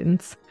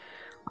surroundings.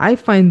 I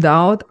find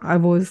out I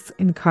was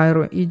in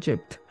Cairo,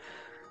 Egypt.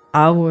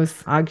 I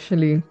was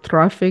actually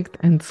trafficked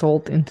and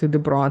sold into the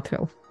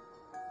brothel.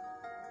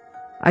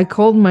 I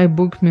called my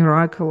book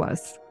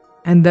Miraculous,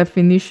 and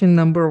definition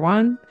number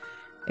 1,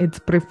 it's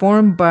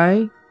performed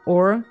by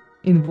or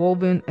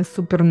involving a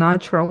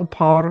supernatural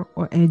power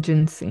or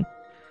agency.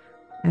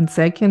 And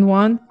second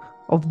one,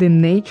 of the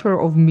nature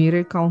of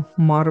miracle,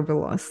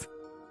 marvelous.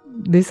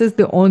 This is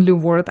the only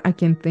word I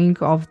can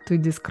think of to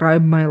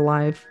describe my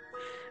life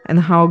and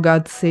how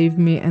God saved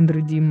me and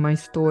redeemed my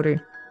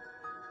story.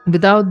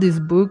 Without this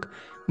book,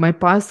 my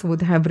past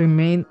would have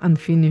remained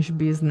unfinished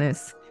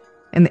business,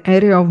 an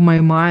area of my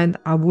mind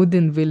I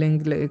wouldn't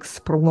willingly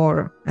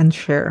explore and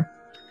share.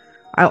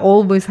 I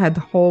always had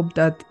hope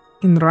that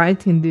in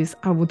writing this,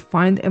 I would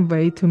find a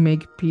way to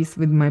make peace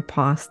with my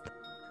past.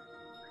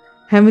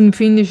 Having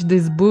finished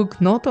this book,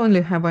 not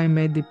only have I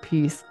made the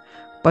peace,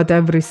 but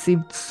I've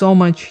received so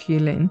much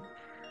healing.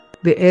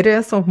 The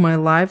areas of my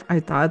life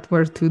I thought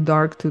were too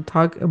dark to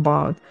talk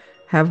about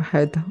have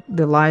had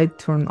the light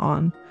turned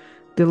on.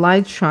 The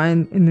light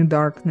shined in the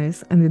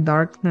darkness, and the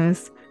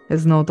darkness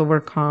has not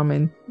overcome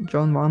it.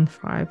 John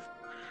 1:5.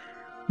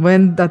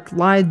 When that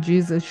light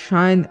Jesus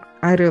shined,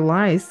 I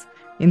realized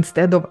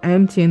instead of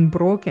empty and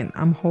broken,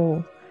 I'm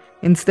whole.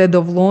 Instead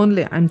of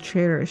lonely, I'm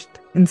cherished.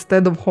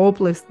 Instead of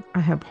hopeless,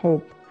 I have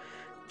hope.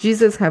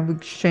 Jesus have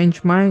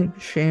exchanged my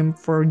shame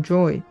for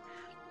joy,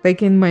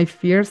 taken my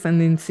fears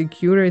and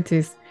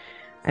insecurities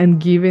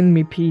and given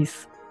me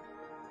peace.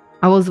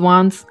 I was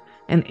once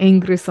an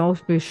angry,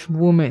 selfish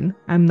woman.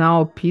 I'm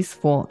now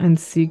peaceful and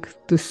seek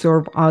to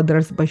serve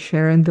others by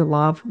sharing the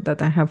love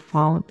that I have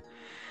found.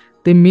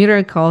 The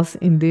miracles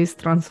in this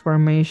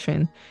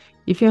transformation.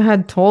 If you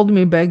had told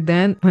me back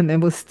then, when I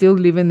was still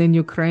living in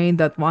Ukraine,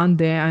 that one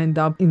day I end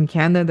up in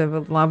Canada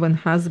with a loving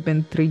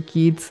husband, 3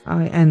 kids,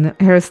 and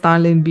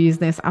hairstyling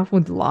business, I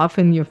would laugh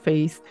in your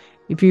face.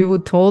 If you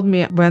would told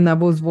me when I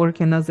was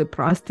working as a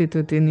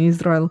prostitute in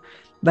Israel,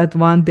 that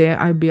one day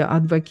I'd be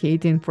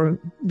advocating for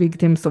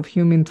victims of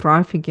human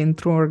trafficking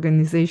through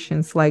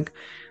organizations like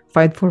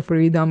Fight for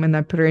Freedom and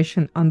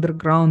Operation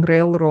Underground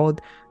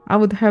Railroad, I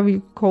would have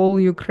you call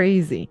you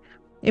crazy.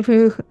 If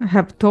you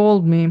have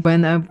told me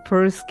when I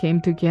first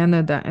came to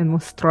Canada and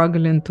was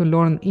struggling to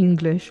learn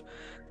English,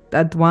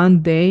 that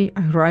one day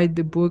I write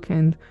the book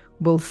and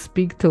will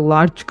speak to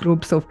large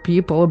groups of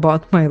people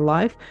about my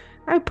life,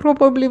 I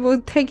probably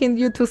would take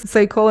you to a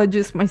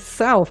psychologist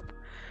myself.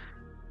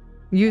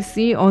 You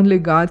see, only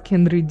God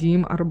can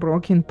redeem our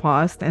broken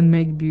past and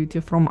make beauty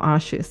from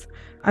ashes.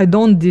 I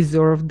don't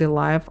deserve the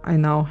life I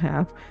now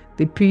have,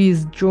 the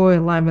peace, joy,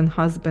 loving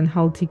husband,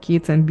 healthy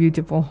kids, and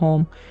beautiful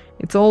home.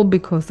 It's all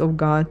because of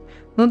God,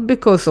 not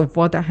because of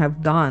what I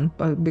have done,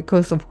 but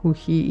because of who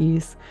He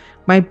is.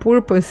 My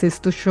purpose is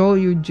to show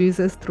you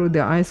Jesus through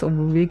the eyes of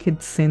a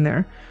wicked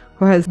sinner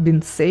who has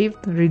been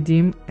saved,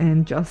 redeemed,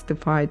 and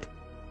justified.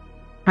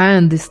 I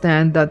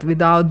understand that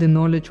without the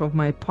knowledge of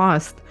my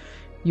past,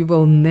 You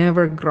will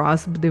never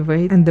grasp the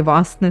weight and the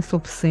vastness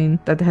of sin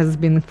that has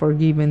been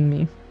forgiven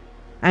me.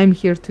 I'm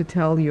here to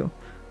tell you,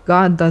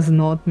 God does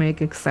not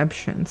make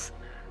exceptions.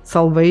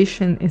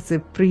 Salvation is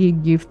a free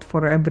gift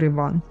for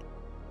everyone.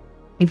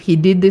 If He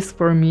did this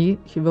for me,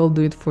 He will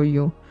do it for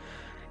you.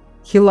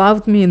 He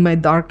loved me in my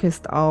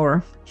darkest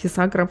hour. He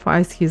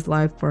sacrificed His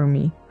life for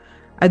me.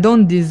 I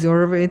don't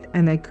deserve it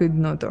and I could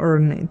not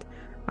earn it.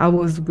 I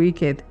was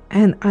wicked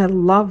and I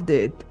loved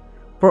it.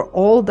 For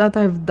all that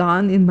I've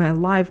done in my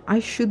life,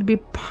 I should be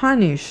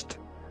punished.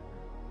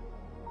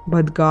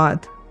 But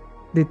God,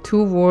 the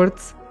two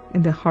words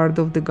in the heart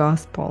of the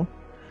gospel.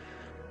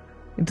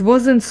 It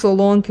wasn't so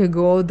long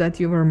ago that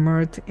you were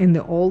immersed in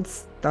the old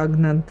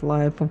stagnant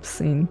life of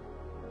sin.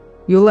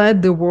 You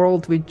let the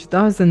world, which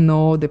doesn't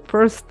know the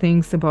first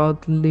things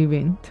about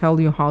living,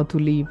 tell you how to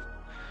live.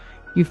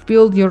 You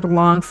filled your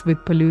lungs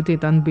with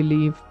polluted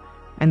unbelief,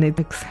 and it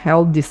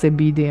exhaled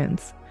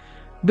disobedience.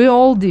 We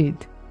all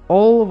did.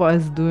 All of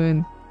us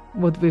doing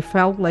what we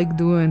felt like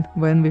doing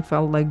when we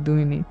felt like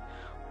doing it.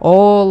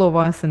 All of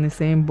us in the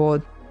same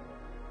boat.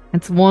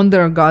 It's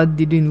wonder God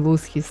didn't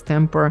lose His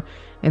temper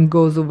and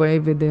goes away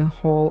with the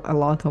whole a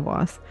lot of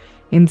us.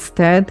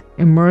 Instead,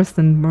 immersed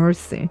in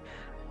mercy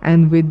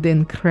and with the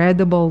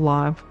incredible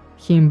love,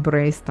 He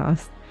embraced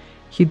us.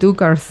 He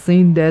took our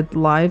sin-dead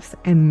lives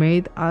and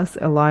made us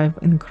alive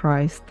in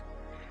Christ.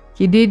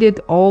 He did it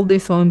all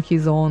this on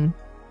His own,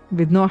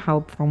 with no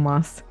help from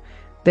us.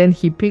 Then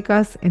He picked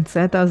us and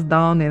set us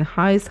down in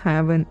highest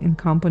heaven in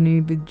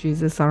company with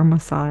Jesus our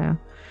Messiah.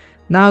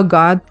 Now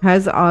God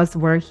has us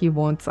where He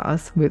wants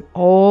us, with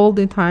all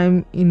the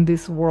time in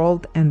this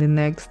world and the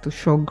next, to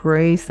show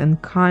grace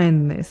and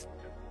kindness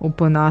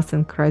upon us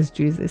in Christ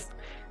Jesus.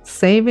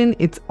 Saving,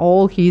 it's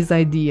all His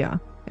idea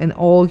and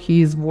all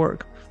His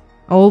work.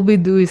 All we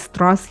do is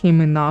trust Him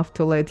enough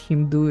to let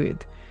Him do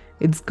it.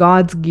 It's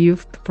God's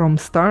gift from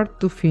start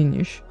to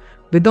finish.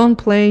 We don't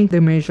play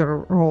the major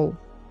role.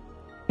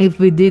 If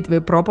we did, we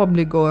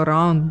probably go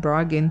around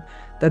bragging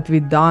that we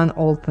done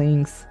all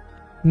things.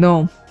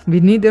 No, we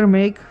neither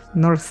make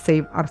nor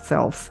save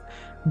ourselves.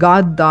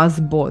 God does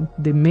both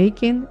the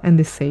making and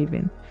the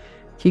saving.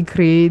 He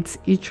creates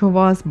each of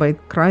us by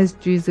Christ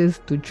Jesus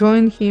to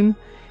join Him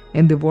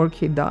in the work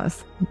He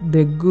does,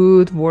 the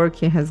good work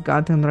He has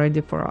gotten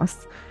ready for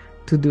us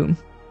to do.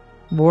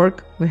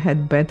 Work we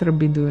had better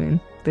be doing.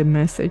 The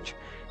message,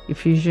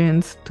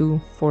 Ephesians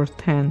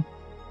 2:4-10.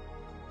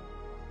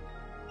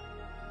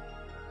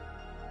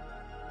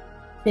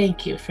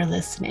 Thank you for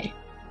listening.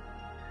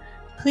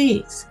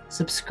 Please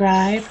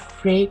subscribe,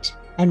 rate,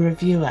 and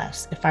review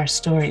us if our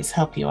stories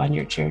help you on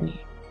your journey.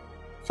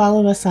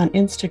 Follow us on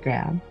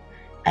Instagram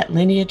at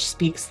Lineage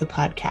Speaks the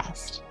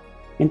Podcast.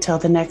 Until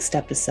the next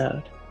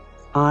episode,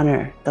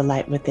 honor the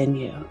light within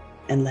you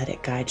and let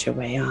it guide your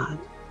way on.